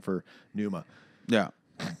recruitment film for Numa. Yeah,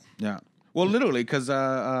 yeah. Well, literally, because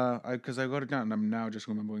I wrote it down, and I'm now just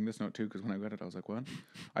remembering this note too. Because when I read it, I was like, "What?"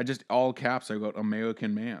 I just all caps. I wrote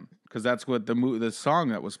 "American Man" because that's what the song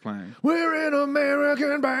that was playing. We're an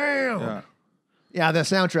American band. Yeah, Yeah, the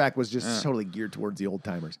soundtrack was just totally geared towards the old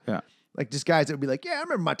timers. yeah. Like just guys that would be like, yeah, I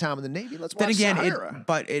remember my time in the Navy. Let's watch Then again, Sahara.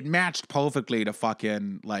 it matched perfectly to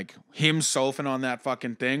fucking like him surfing on that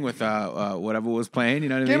fucking thing with whatever was playing. You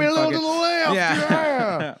know what I Give mean? me a little to the left.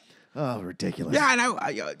 Yeah. Yeah. Oh, ridiculous. Yeah, and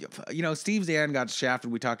I Steve Zahn got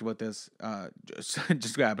shafted. We talked about this.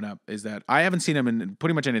 Just wrapping up is that I haven't seen him in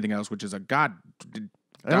pretty much anything else, which is a Gotta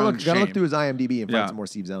look through his IMDb and find Yeah. some more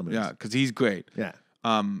Steve Zahn movies. Yeah, because he's great. Yeah.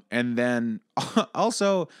 And then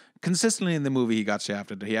also consistently in the movie he got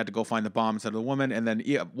shafted. He had to go find the bomb instead of the woman. And then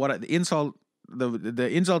the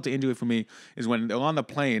insult to injury for me is when they're on the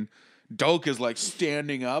plane. Doak is like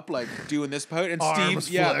standing up, like doing this part, and Arms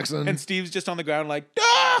flexing. and Steve's just on the ground, like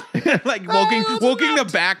like woking the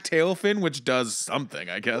back tail fin, which does something,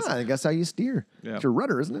 I guess. I think that's how you steer. Yeah. It's your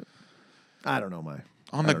rudder, isn't it? I don't know,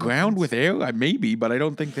 On the ground with air, maybe, but I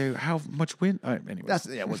don't think they how much wind. Anyway,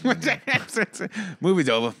 It wasn't. movie's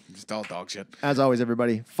over. Just all dog shit. As always,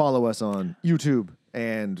 everybody, follow us on YouTube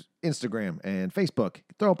and Instagram and Facebook.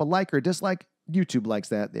 Throw up a like or a dislike. YouTube likes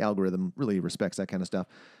that. The algorithm really respects that kind of stuff.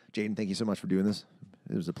 Jayden, thank you so much for doing this.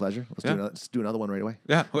 It was a pleasure. Let's do another one right away.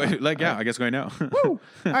 Yeah, I guess right now. Woo!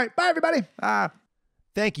 All right, bye, everybody.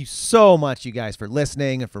 Thank you so much, you guys, for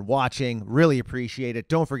listening and for watching. Really appreciate it.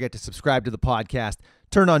 Don't forget to subscribe to the podcast.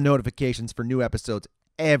 Turn on notifications for new episodes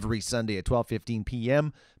every Sunday at 12:15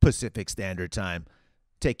 p.m. Pacific Standard Time.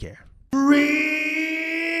 Take care. Real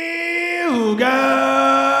guy.